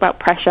 I talk about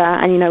pressure.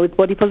 And, you know, with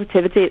body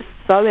positivity, it's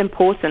so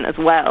important as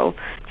well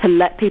to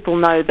let people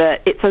know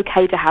that it's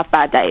okay to have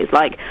bad days.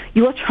 Like,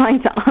 you are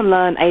trying to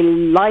unlearn a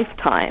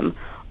lifetime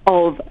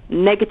of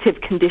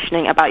negative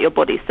conditioning about your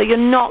body. So you're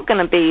not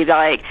going to be,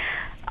 like,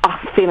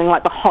 feeling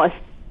like the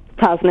hottest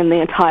person in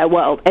the entire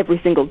world every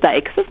single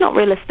day, because it's not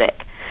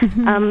realistic.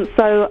 Mm-hmm.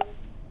 So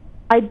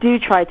I do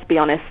try to be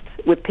honest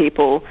with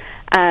people.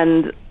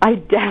 And I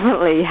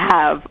definitely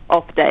have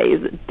off days,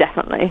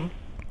 definitely.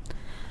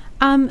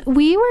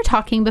 We were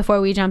talking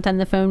before we jumped on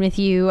the phone with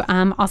you,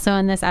 also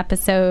on this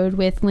episode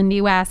with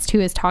Lindy West, who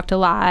has talked a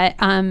lot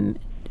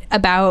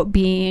about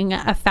being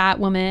a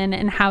fat woman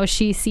and how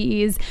she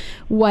sees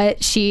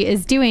what she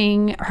is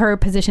doing. Her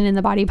position in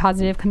the body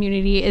positive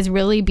community is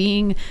really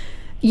being,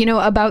 you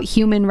know, about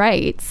human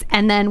rights.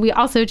 And then we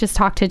also just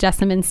talked to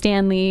Jessamyn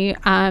Stanley,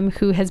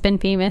 who has been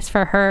famous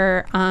for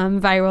her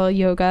viral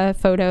yoga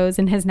photos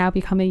and has now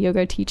become a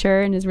yoga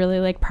teacher and is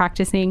really like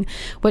practicing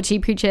what she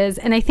preaches.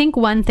 And I think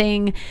one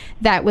thing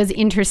that was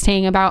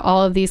interesting about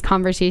all of these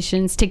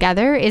conversations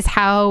together is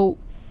how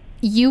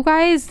you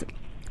guys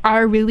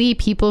are really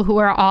people who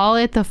are all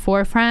at the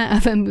forefront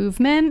of a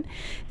movement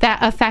that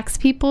affects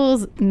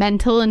people's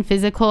mental and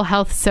physical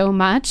health so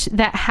much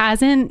that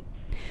hasn't,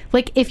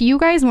 like, if you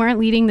guys weren't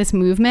leading this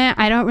movement,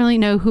 I don't really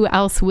know who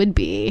else would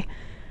be.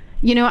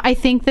 You know, I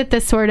think that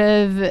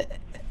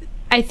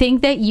I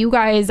think that you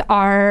guys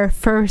are,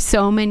 for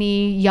so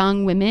many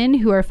young women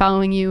who are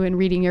following you and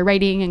reading your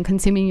writing and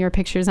consuming your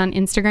pictures on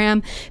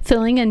Instagram,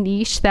 filling a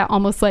niche that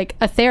almost like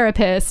a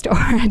therapist or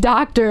a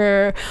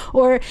doctor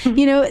or,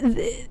 you know,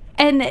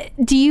 and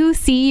do you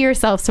see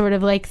yourself sort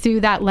of like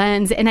through that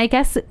lens? And I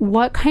guess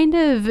what kind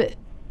of,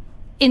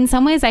 in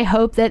some ways, I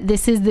hope that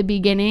this is the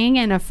beginning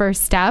and a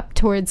first step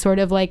towards sort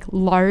of like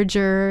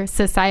larger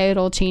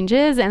societal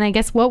changes. And I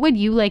guess what would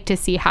you like to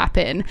see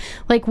happen?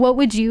 Like, what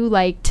would you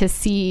like to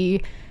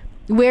see?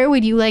 Where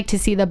would you like to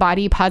see the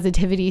body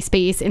positivity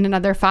space in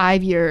another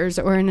 5 years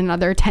or in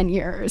another 10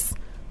 years?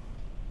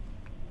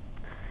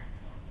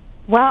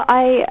 Well,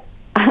 I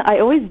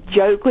always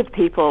joke with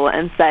people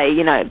and say,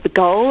 you know, the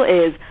goal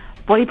is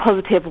body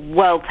positive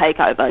world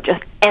takeover,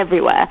 just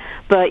everywhere.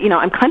 But, you know,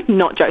 I'm kind of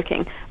not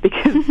joking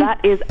because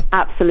that is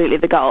absolutely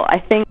the goal. I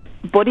think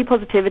body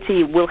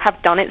positivity will have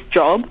done its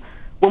job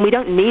when we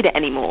don't need it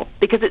anymore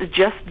because it's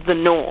just the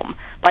norm.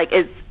 Like,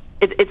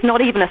 it's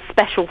not even a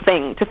special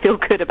thing to feel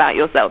good about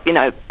yourself. You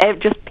know,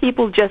 just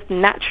people just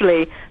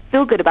naturally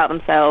feel good about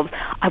themselves.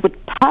 I would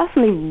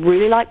personally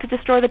really like to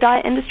destroy the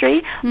diet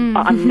industry,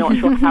 but I'm not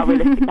sure how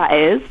realistic that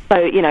is. So,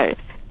 you know,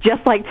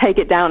 just like take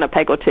it down a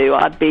peg or two,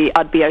 I'd be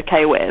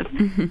okay with.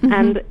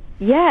 And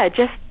yeah,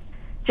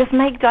 just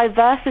make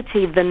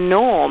diversity the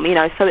norm, you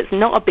know, so it's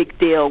not a big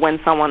deal when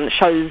someone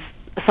shows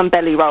some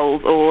belly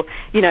rolls or,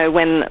 you know,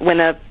 when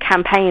a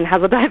campaign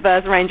has a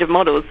diverse range of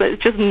models. So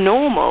it's just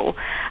normal.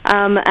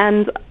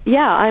 And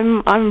yeah,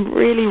 I'm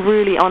really,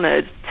 really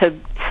honored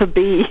to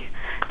be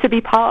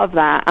part of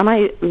that. And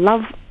I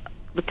love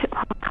I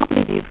can't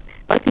believe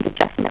spoken to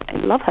Jessamyn.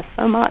 I love her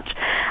so much.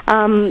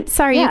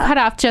 Sorry, you cut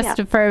off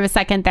just for a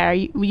second there.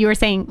 You were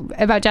saying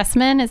about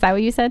Jessamyn, is that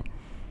what you said?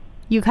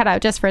 You cut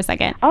out just for a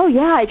second. Oh,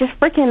 yeah. I just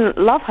freaking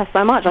love her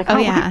so much. I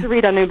can't wait to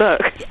read her new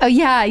book. Oh,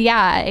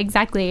 yeah,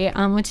 exactly,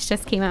 which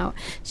just came out.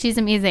 She's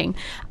amazing.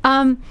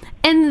 And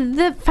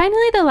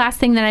finally, the last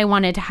thing that I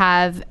wanted to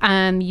have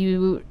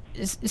you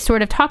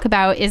sort of talk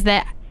about is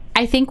that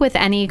I think with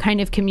any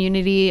kind of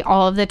community,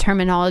 all of the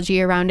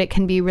terminology around it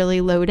can be really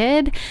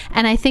loaded.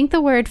 And I think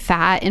the word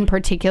fat in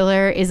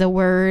particular is a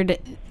word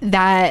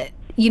that,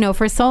 you know,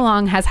 for so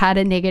long has had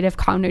a negative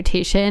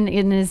connotation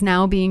and is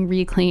now being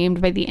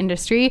reclaimed by the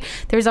industry.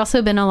 There's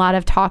also been a lot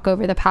of talk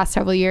over the past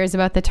several years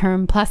about the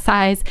term plus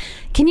size.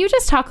 Can you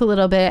just talk a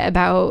little bit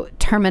about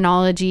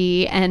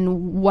terminology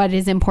and what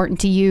is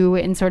important to you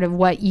and sort of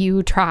what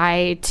you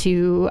try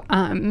to,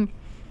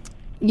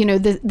 you know,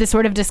 the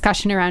sort of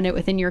discussion around it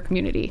within your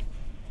community?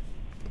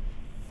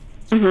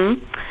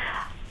 Mm-hmm.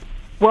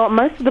 Well,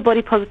 most of the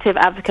body positive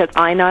advocates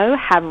I know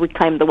have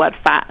reclaimed the word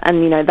fat,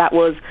 and, you know, that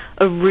was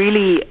a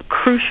really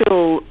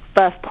crucial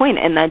first point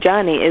in their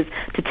journey, is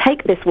to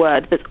take this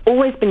word that's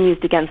always been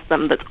used against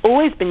them, that's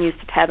always been used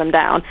to tear them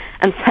down,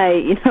 and say,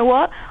 you know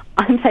what,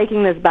 I'm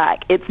taking this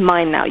back. It's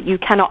mine now. You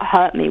cannot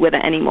hurt me with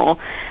it anymore.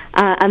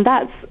 And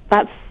that's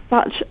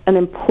such an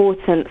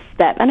important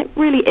step, and it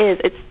really is.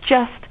 It's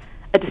just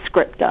a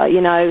descriptor,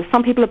 you know.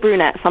 Some people are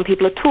brunette, some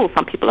people are tall,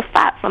 some people are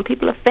fat, some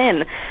people are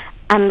thin.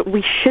 And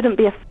we shouldn't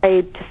be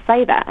afraid to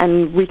say that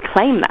and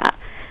reclaim that.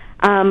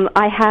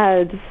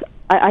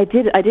 I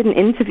did an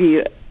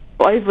interview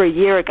over a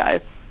year ago,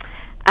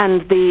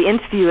 and the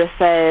interviewer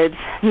said,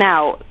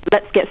 now,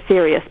 let's get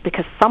serious,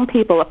 because some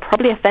people are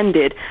probably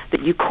offended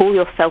that you call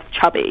yourself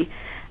chubby.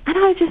 And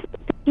I just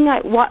you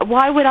know,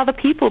 why would other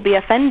people be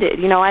offended?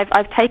 You know,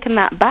 I've taken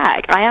that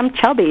back. I am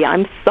chubby.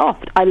 I'm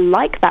soft. I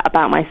like that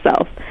about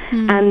myself.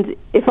 And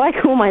if I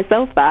call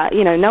myself that,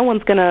 you know, no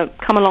one's going to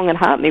come along and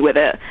hurt me with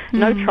it.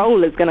 No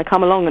troll is going to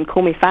come along and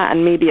call me fat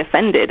and me be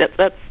offended.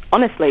 That's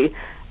honestly,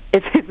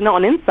 it's not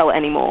an insult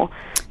anymore.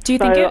 Do you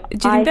think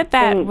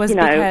that was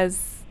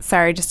because,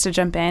 sorry, just to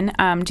jump in,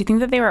 do you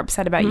think that they were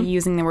upset about you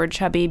using the word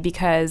chubby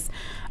because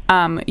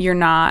you're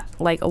not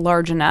like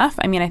large enough?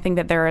 I mean, I think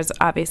that there is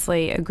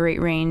obviously a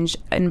great range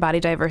in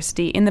body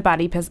diversity in the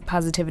body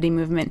positivity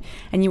movement,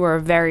 and you were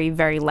a very,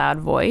 very loud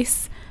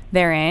voice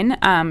therein.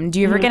 Do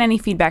you ever get any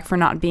feedback for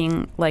not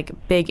being like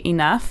big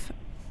enough?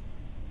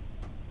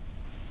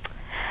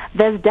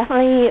 There's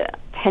definitely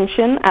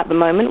tension at the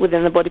moment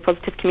within the body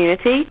positive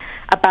community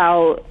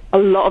about a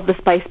lot of the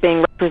space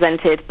being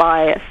represented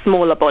by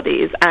smaller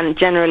bodies and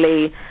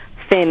generally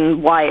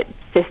thin, white,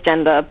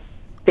 cisgender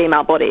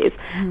female bodies.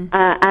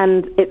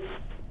 And it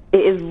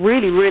is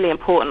really, really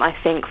important, I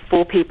think,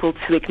 for people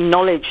to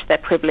acknowledge their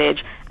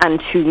privilege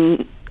and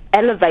to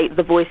elevate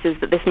the voices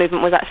that this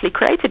movement was actually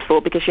created for,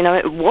 because, you know,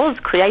 it was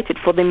created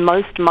for the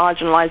most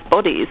marginalized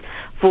bodies,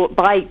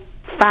 by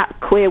fat,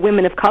 queer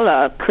women of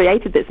color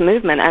created this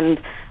movement,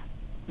 and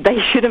they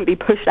shouldn't be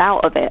pushed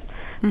out of it.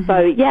 So,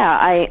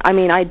 yeah, I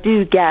mean, I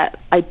do get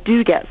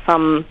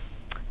some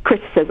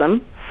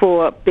criticism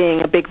for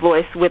being a big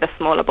voice with a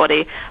smaller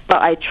body,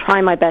 but I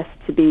try my best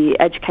to be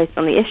educated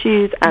on the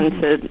issues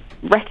and to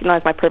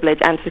recognize my privilege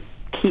and to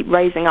keep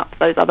raising up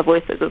those other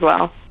voices as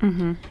well.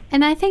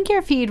 And I think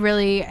your feed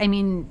really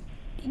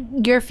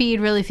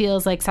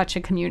feels like such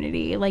a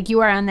community. Like, you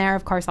are on there,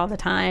 of course, all the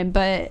time,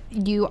 but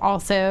you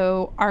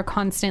also are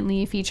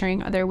constantly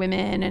featuring other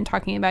women and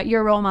talking about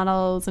your role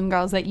models and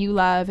girls that you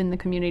love in the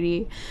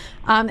community.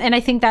 And I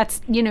think that's,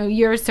 you know,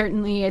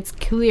 it's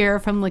clear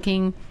from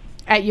looking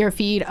at your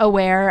feed,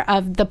 aware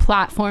of the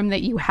platform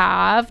that you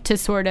have to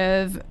sort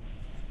of,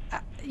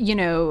 you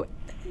know,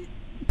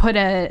 put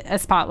a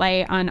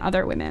spotlight on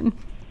other women.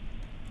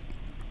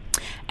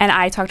 And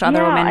I talk to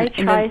other women. I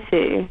try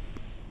to.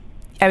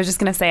 I was just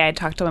going to say, I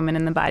talk to women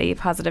in the body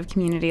positive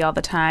community all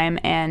the time,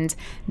 and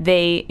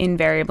they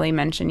invariably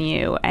mention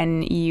you,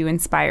 and you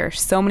inspire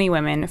so many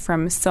women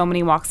from so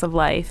many walks of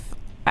life,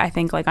 I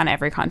think, like on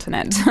every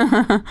continent.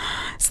 So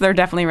they're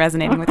definitely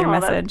resonating with your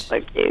message.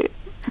 That's so cute.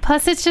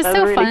 Plus, it's just That's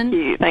so really fun.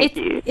 Cute. Thank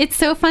you. It's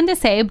so fun to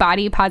say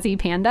body posi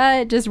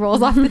panda. It just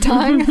rolls off the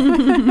tongue.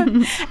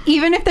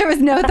 Even if there was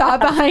no thought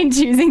behind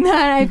choosing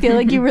that, I feel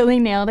like you really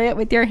nailed it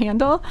with your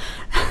handle.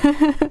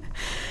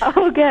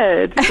 Oh,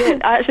 good.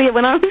 Actually,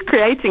 when I was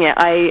creating it,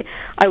 I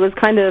was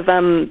kind of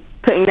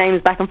putting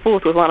names back and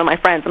forth with one of my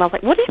friends, and I was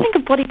like, what do you think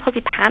of body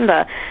posi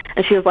panda?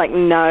 And she was like,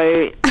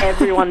 no,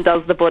 everyone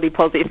does the body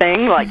posi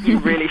thing. Like, you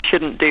really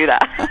shouldn't do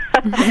that.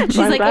 She's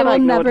like, it will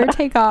never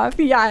take off.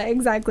 Yeah,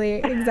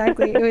 exactly.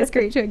 It was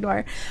great to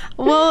ignore.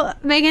 Well,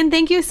 Megan,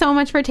 thank you so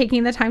much for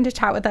taking the time to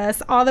chat with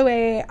us all the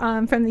way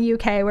from the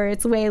UK, where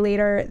it's way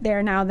later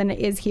there now than it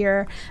is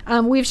here.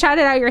 We've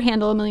shouted out your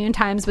handle a million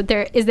times, but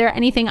is there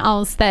anything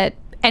else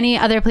any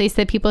other place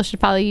that people should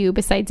follow you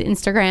besides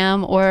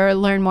Instagram or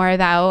learn more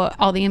about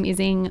all the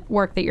amazing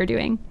work that you're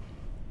doing?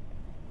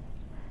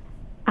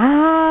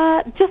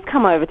 Just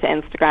come over to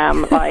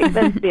Instagram. Like,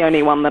 that's the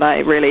only one that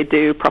I really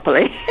do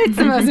properly. It's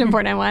the most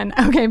important one.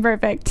 Okay,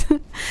 perfect.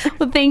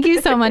 Well, thank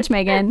you so much,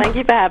 Megan. Thank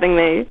you for having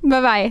me.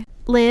 Bye-bye.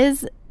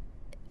 Liz,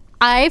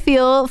 I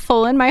feel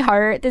full in my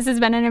heart. This has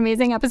been an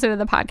amazing episode of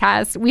the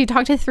podcast. We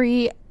talked to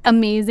 3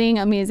 amazing,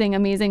 amazing,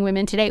 amazing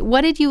women today.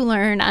 What did you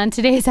learn on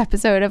today's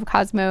episode of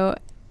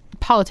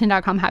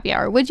Cosmopolitan.com Happy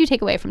Hour? What did you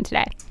take away from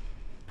today?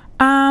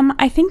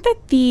 I think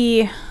that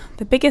the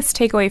biggest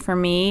takeaway for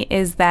me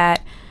is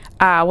that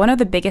one of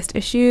the biggest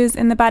issues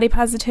in the body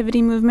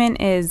positivity movement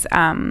is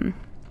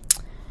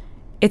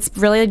it's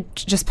really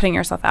just putting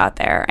yourself out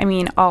there. I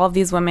mean, all of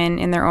these women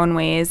in their own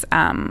ways,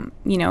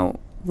 you know,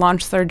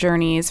 launched their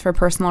journeys for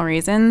personal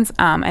reasons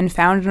and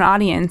found an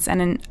audience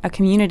and a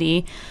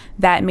community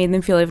that made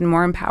them feel even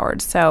more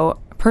empowered. So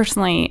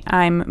personally,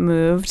 I'm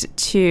moved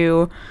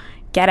to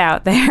get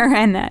out there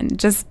and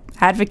just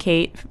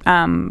advocate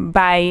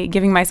by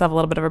giving myself a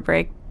little bit of a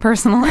break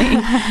personally.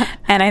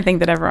 And I think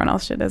that everyone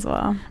else should as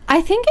well.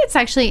 I think it's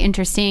actually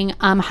interesting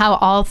how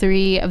all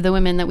 3 of the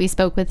women that we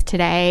spoke with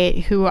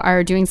today who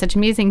are doing such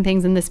amazing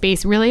things in the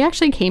space really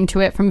actually came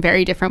to it from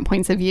very different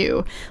points of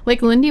view.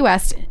 Like Lindy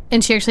West,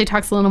 and she actually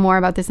talks a little more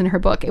about this in her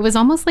book, it was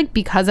almost like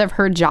because of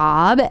her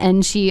job,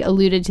 and she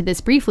alluded to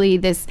this briefly,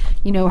 this,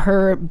 you know,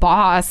 her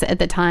boss at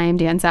the time,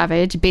 Dan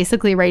Savage,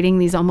 basically writing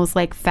these almost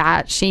like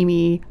fat,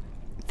 shamey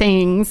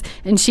things,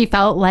 and she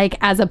felt like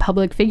as a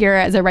public figure,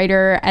 as a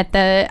writer at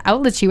the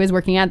outlet she was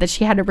working at, that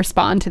she had to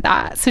respond to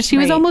that. So she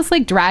was almost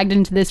like dragged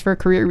into this for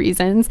career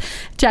reasons.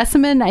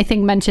 Jessamyn, I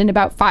think, mentioned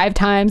about 5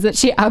 times that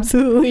she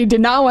absolutely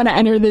did not want to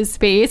enter this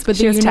space, but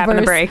she was tapping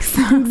the brakes.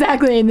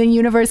 Exactly, and the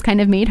universe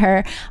kind of made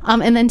her.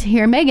 And then to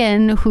hear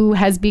Megan, who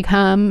has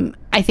become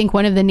I think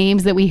one of the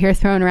names that we hear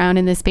thrown around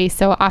in this space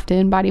so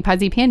often, Body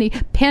Positive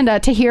Panda,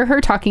 to hear her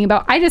talking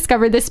about, I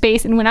discovered this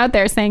space and went out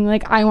there saying,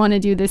 like, I want to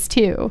do this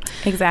too.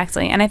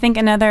 Exactly. And I think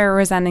another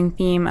resounding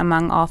theme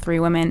among all three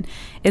women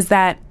is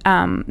that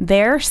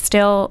they're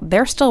still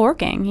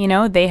working. You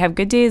know, they have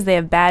good days, they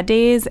have bad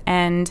days,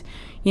 and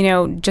you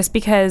know, just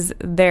because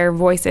their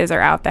voices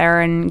are out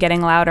there and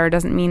getting louder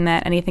doesn't mean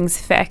that anything's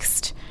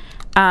fixed.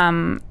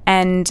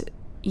 And,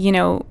 you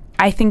know,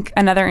 I think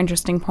another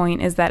interesting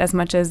point is that as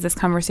much as this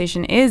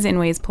conversation is in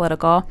ways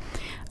political,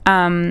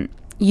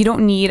 you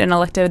don't need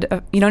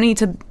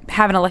to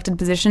have an elected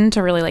position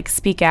to really like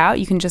speak out.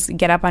 You can just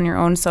get up on your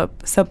own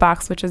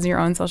soapbox, which is your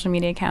own social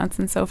media accounts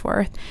and so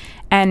forth,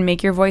 and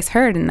make your voice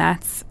heard. And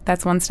that's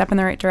one step in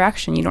the right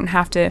direction. You don't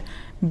have to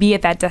be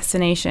at that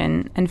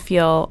destination and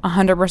feel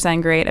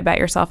 100% great about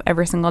yourself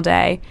every single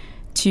day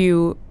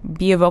to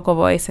be a vocal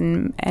voice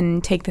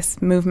and take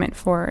this movement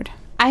forward.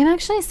 I'm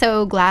actually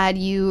so glad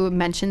you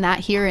mentioned that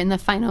here in the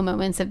final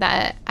moments of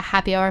that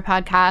happy hour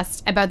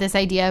podcast about this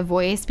idea of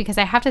voice, because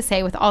I have to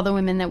say, with all the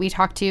women that we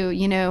talk to,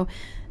 you know,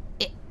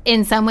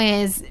 in some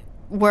ways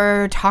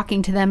we're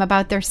talking to them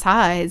about their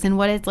size and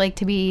what it's like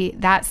to be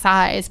that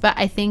size. But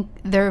I think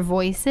their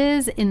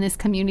voices in this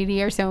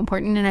community are so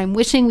important, and I'm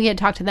wishing we had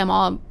talked to them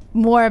all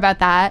more about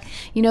that.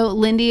 You know,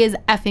 Lindy is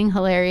effing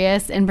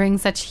hilarious and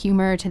brings such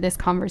humor to this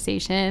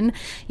conversation.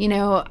 You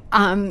know,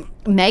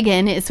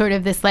 Megan is sort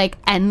of this like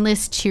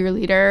endless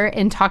cheerleader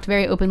and talked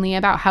very openly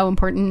about how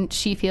important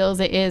she feels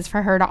it is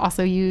for her to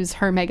also use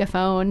her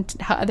megaphone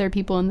to other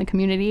people in the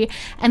community.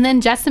 And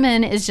then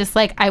Jessamyn is just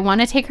like, I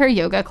want to take her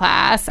yoga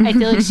class. I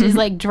feel like she's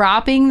like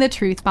dropping the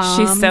truth bombs.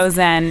 She's so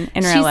zen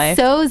in real life.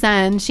 She's so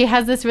zen. She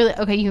has this really,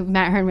 okay, you've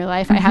met her in real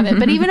life. I haven't.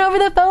 But even over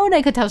the phone,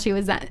 I could tell she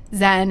was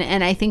zen.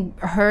 And I think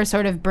her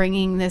sort of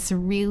bringing this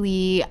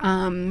really,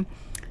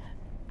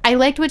 I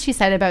liked what she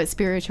said about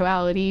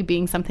spirituality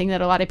being something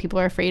that a lot of people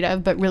are afraid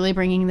of, but really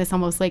bringing this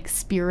almost like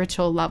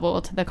spiritual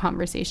level to the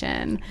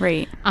conversation.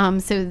 Right.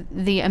 So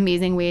the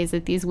amazing ways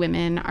that these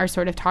women are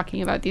sort of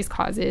talking about these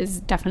causes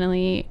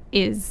definitely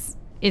is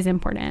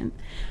important.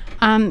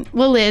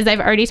 Well, Liz, I've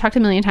already talked a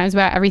million times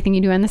about everything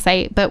you do on the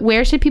site, but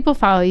where should people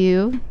follow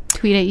you,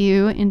 tweet at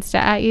you, Insta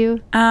at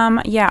you?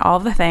 Yeah, all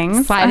the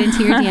things. Slide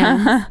into your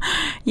DMs.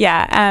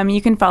 Yeah,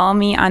 you can follow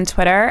me on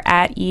Twitter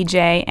at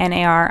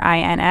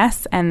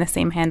EJNARINS and the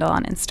same handle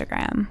on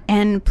Instagram.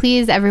 And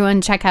please,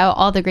 everyone, check out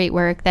all the great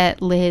work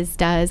that Liz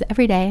does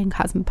every day on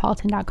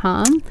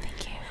cosmopolitan.com.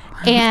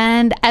 Thank you.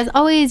 And as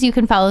always, you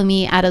can follow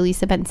me at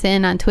Elisa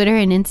Benson on Twitter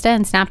and Insta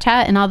and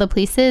Snapchat and all the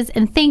places.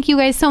 And thank you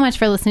guys so much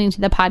for listening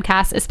to the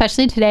podcast,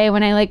 especially today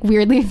when I like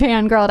weirdly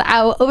fangirled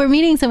out over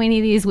meeting so many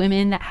of these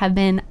women that have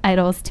been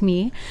idols to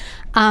me.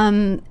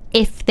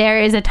 If there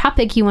is a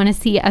topic you want to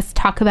see us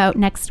talk about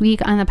next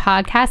week on the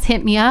podcast,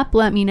 hit me up,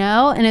 let me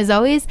know. And as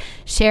always,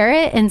 share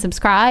it and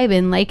subscribe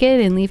and like it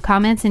and leave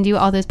comments and do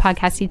all those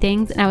podcasty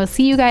things. And I will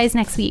see you guys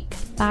next week.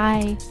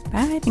 Bye.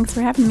 Bye. Thanks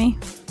for having me.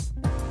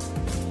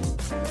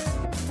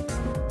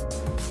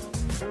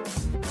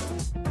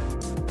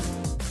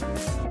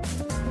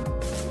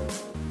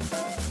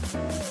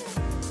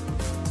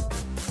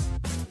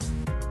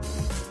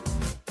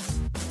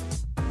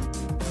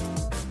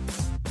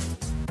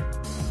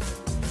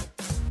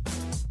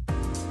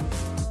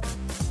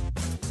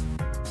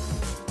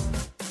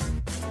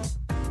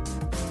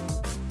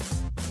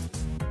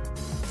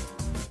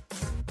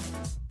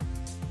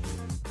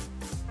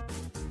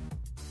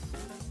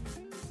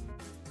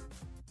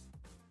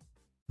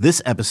 This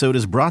episode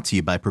is brought to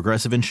you by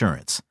Progressive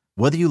Insurance.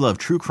 Whether you love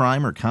true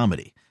crime or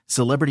comedy,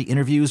 celebrity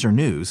interviews or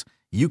news,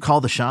 you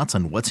call the shots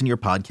on what's in your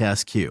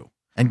podcast queue.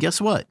 And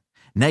guess what?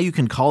 Now you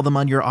can call them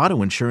on your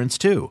auto insurance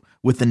too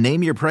with the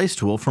Name Your Price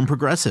tool from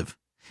Progressive.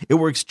 It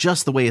works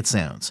just the way it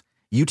sounds.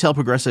 You tell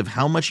Progressive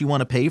how much you want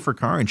to pay for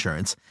car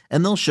insurance,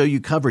 and they'll show you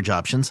coverage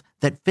options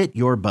that fit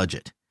your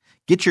budget.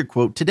 Get your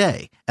quote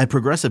today at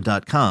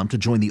Progressive.com to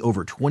join the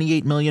over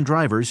 28 million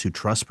drivers who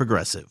trust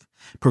Progressive.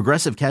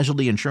 Progressive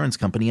Casualty Insurance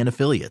Company and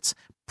Affiliates.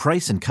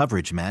 Price and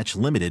coverage match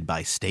limited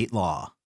by state law.